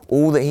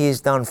all that he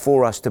has done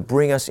for us to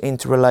bring us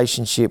into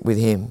relationship with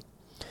him.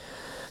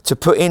 So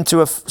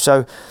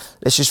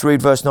let's just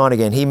read verse 9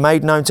 again. He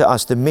made known to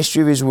us the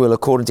mystery of his will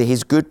according to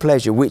his good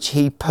pleasure, which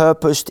he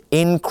purposed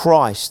in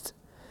Christ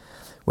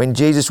when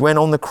Jesus went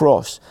on the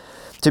cross,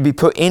 to be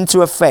put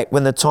into effect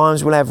when the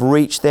times will have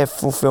reached their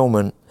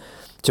fulfillment,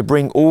 to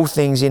bring all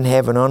things in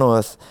heaven and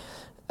on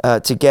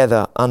earth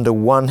together under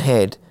one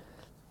head,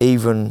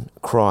 even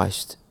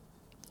Christ.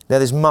 Now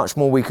there's much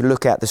more we could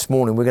look at this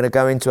morning. We're going to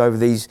go into over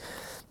these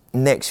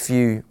next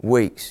few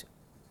weeks.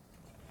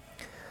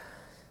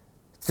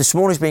 This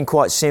morning's been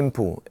quite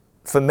simple.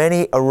 For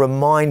many, a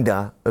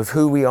reminder of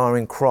who we are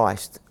in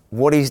Christ,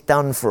 what he's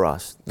done for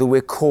us, that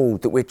we're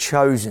called, that we're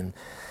chosen,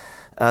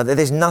 that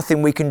there's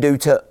nothing we can do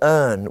to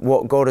earn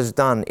what God has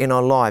done in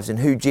our lives and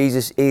who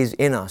Jesus is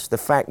in us. The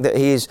fact that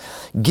he has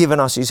given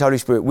us his Holy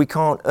Spirit. We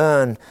can't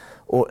earn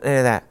or any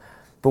of that.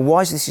 But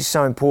why is this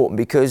so important?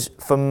 Because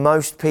for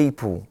most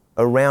people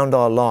around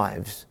our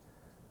lives,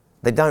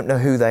 they don't know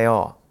who they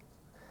are.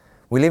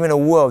 We live in a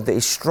world that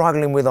is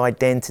struggling with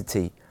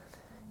identity.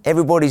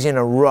 Everybody's in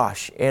a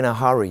rush, in a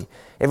hurry.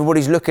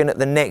 Everybody's looking at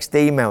the next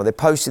email. They're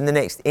posting the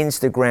next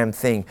Instagram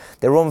thing.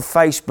 They're on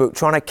Facebook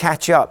trying to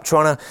catch up,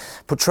 trying to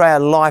portray a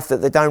life that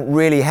they don't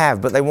really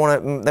have, but they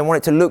want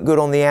it to look good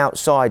on the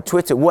outside.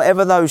 Twitter,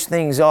 whatever those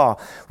things are.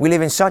 We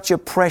live in such a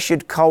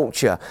pressured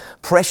culture,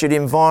 pressured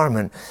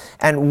environment.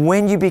 And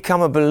when you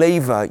become a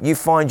believer, you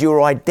find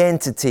your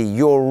identity,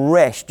 your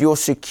rest, your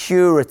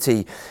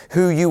security,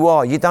 who you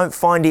are. You don't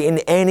find it in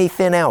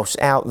anything else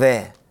out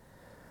there.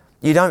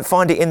 You don't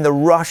find it in the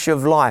rush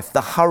of life,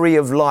 the hurry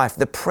of life,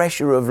 the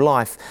pressure of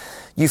life.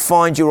 You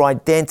find your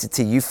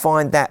identity, you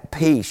find that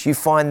peace, you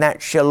find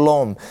that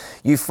shalom,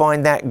 you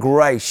find that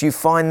grace, you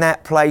find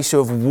that place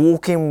of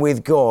walking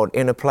with God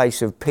in a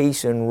place of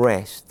peace and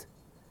rest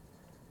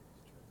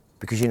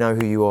because you know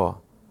who you are.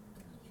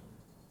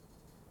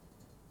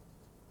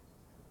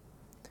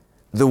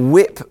 The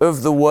whip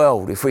of the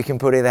world, if we can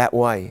put it that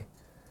way,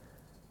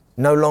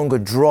 no longer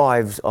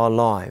drives our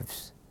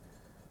lives.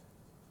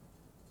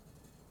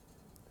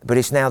 But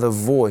it's now the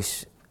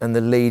voice and the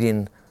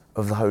leading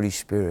of the Holy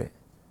Spirit.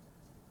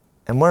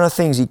 And one of the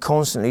things he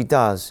constantly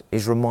does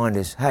is remind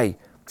us, hey,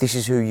 this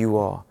is who you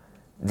are.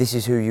 This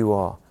is who you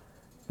are.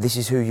 This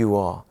is who you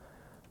are.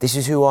 This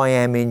is who I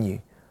am in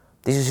you.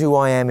 This is who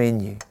I am in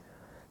you.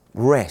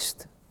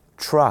 Rest,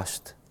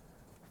 trust,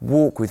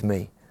 walk with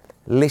me,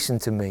 listen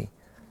to me.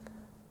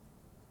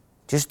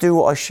 Just do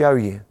what I show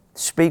you.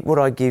 Speak what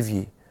I give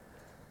you.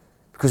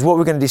 Because what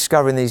we're going to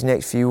discover in these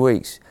next few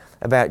weeks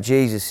about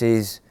Jesus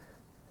is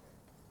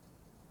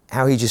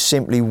how he just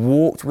simply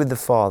walked with the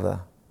Father,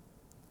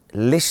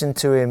 listened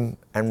to him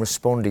and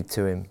responded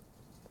to him.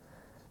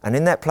 And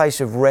in that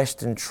place of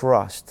rest and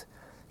trust,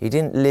 he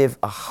didn't live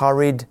a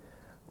hurried,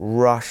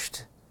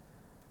 rushed,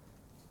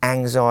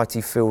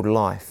 anxiety-filled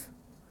life.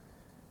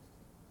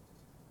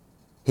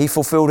 He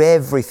fulfilled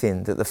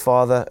everything that the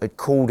Father had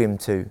called him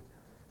to.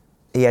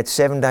 He had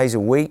 7 days a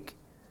week,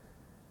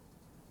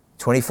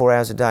 24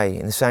 hours a day,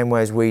 in the same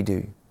way as we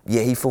do.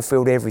 Yet he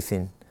fulfilled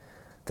everything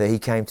that he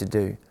came to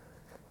do.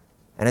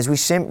 And as we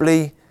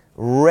simply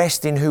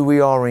rest in who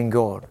we are in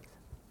God,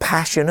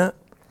 passionate,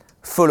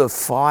 full of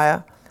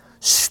fire,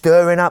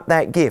 stirring up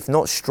that gift,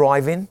 not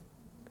striving,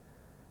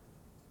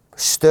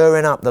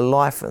 stirring up the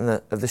life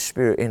of the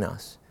Spirit in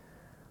us,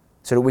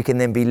 so that we can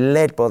then be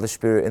led by the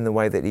Spirit in the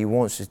way that he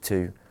wants us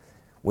to.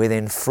 We're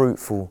then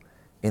fruitful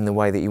in the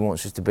way that he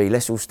wants us to be.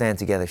 Let's all stand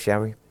together,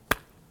 shall we?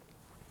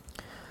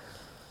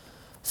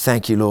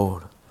 Thank you,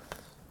 Lord.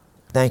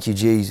 Thank you,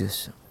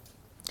 Jesus.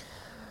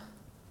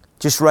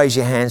 Just raise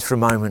your hands for a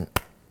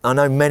moment. I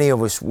know many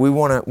of us, we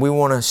want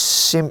to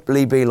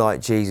simply be like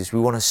Jesus. We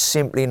want to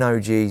simply know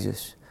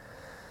Jesus.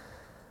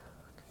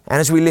 And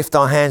as we lift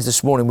our hands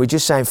this morning, we're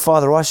just saying,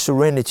 Father, I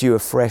surrender to you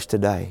afresh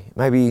today.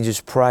 Maybe you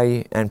just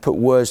pray and put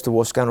words to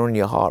what's going on in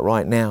your heart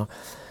right now.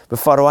 But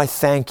Father, I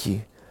thank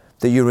you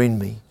that you're in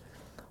me.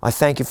 I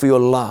thank you for your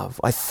love.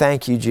 I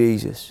thank you,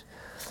 Jesus.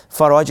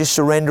 Father, I just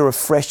surrender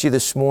afresh to you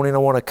this morning. I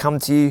want to come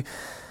to you.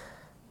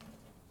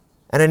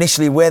 And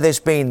initially, where there's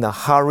been the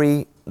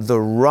hurry, the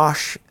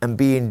rush and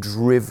being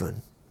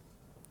driven,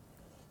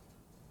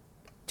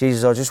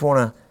 Jesus, I just want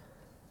to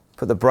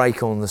put the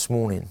brake on this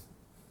morning.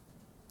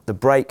 The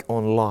brake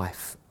on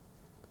life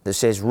that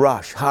says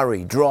rush,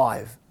 hurry,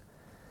 drive.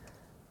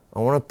 I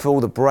want to pull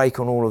the brake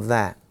on all of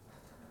that.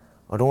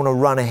 I don't want to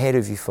run ahead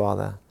of you,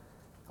 Father.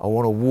 I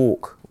want to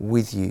walk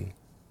with you.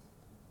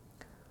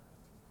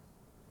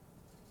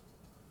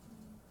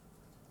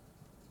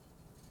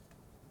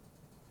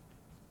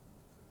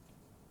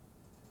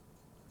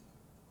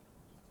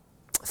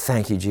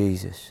 Thank you,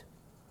 Jesus.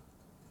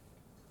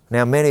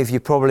 Now, many of you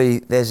probably,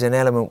 there's an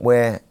element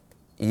where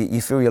you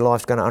feel your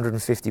life's going at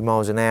 150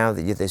 miles an hour,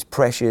 that there's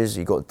pressures,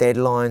 you've got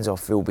deadlines, I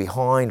feel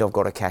behind, I've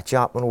got to catch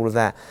up and all of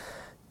that.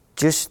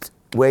 Just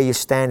where you're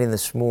standing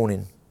this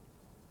morning,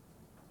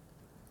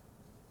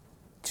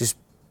 just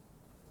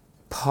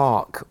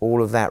park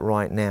all of that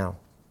right now.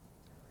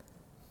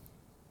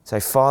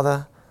 Say,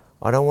 Father,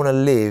 I don't want to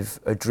live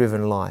a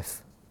driven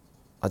life.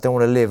 I don't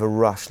want to live a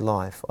rushed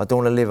life. I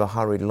don't want to live a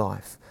hurried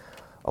life.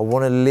 I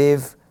want to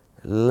live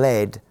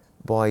led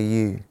by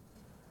you.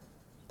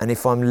 And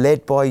if I'm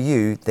led by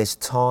you, there's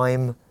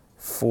time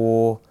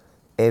for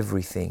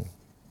everything.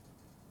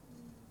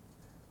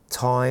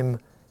 Time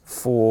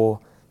for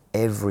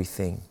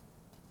everything.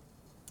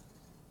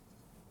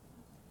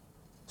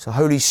 So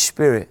Holy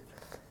Spirit,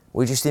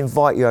 we just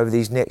invite you over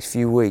these next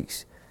few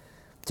weeks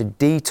to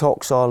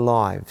detox our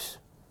lives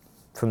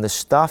from the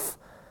stuff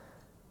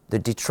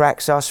that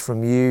detracts us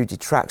from you,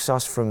 detracts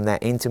us from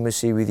that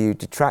intimacy with you,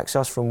 detracts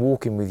us from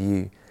walking with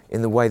you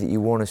in the way that you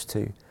want us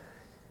to.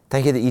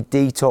 Thank you that you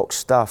detox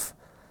stuff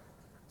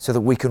so that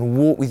we can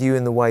walk with you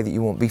in the way that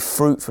you want, be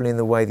fruitful in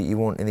the way that you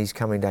want in these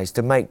coming days,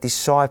 to make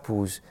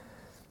disciples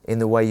in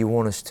the way you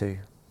want us to.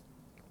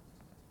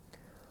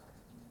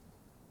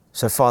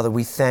 So Father,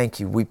 we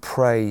thank you, we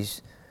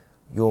praise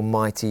your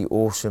mighty,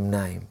 awesome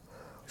name.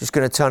 I'm just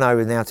going to turn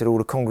over now to all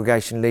the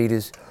congregation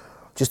leaders,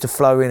 just to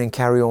flow in and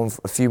carry on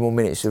for a few more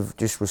minutes of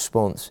just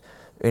response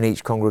in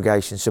each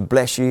congregation. So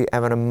bless you,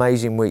 have an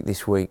amazing week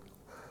this week.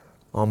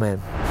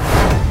 Amen.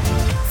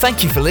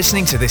 Thank you for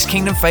listening to this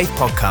Kingdom Faith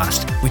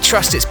podcast. We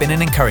trust it's been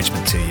an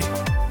encouragement to you.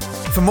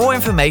 For more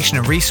information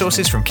and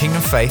resources from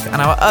Kingdom Faith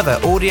and our other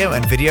audio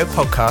and video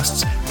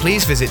podcasts,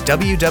 please visit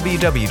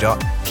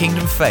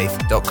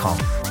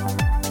www.kingdomfaith.com.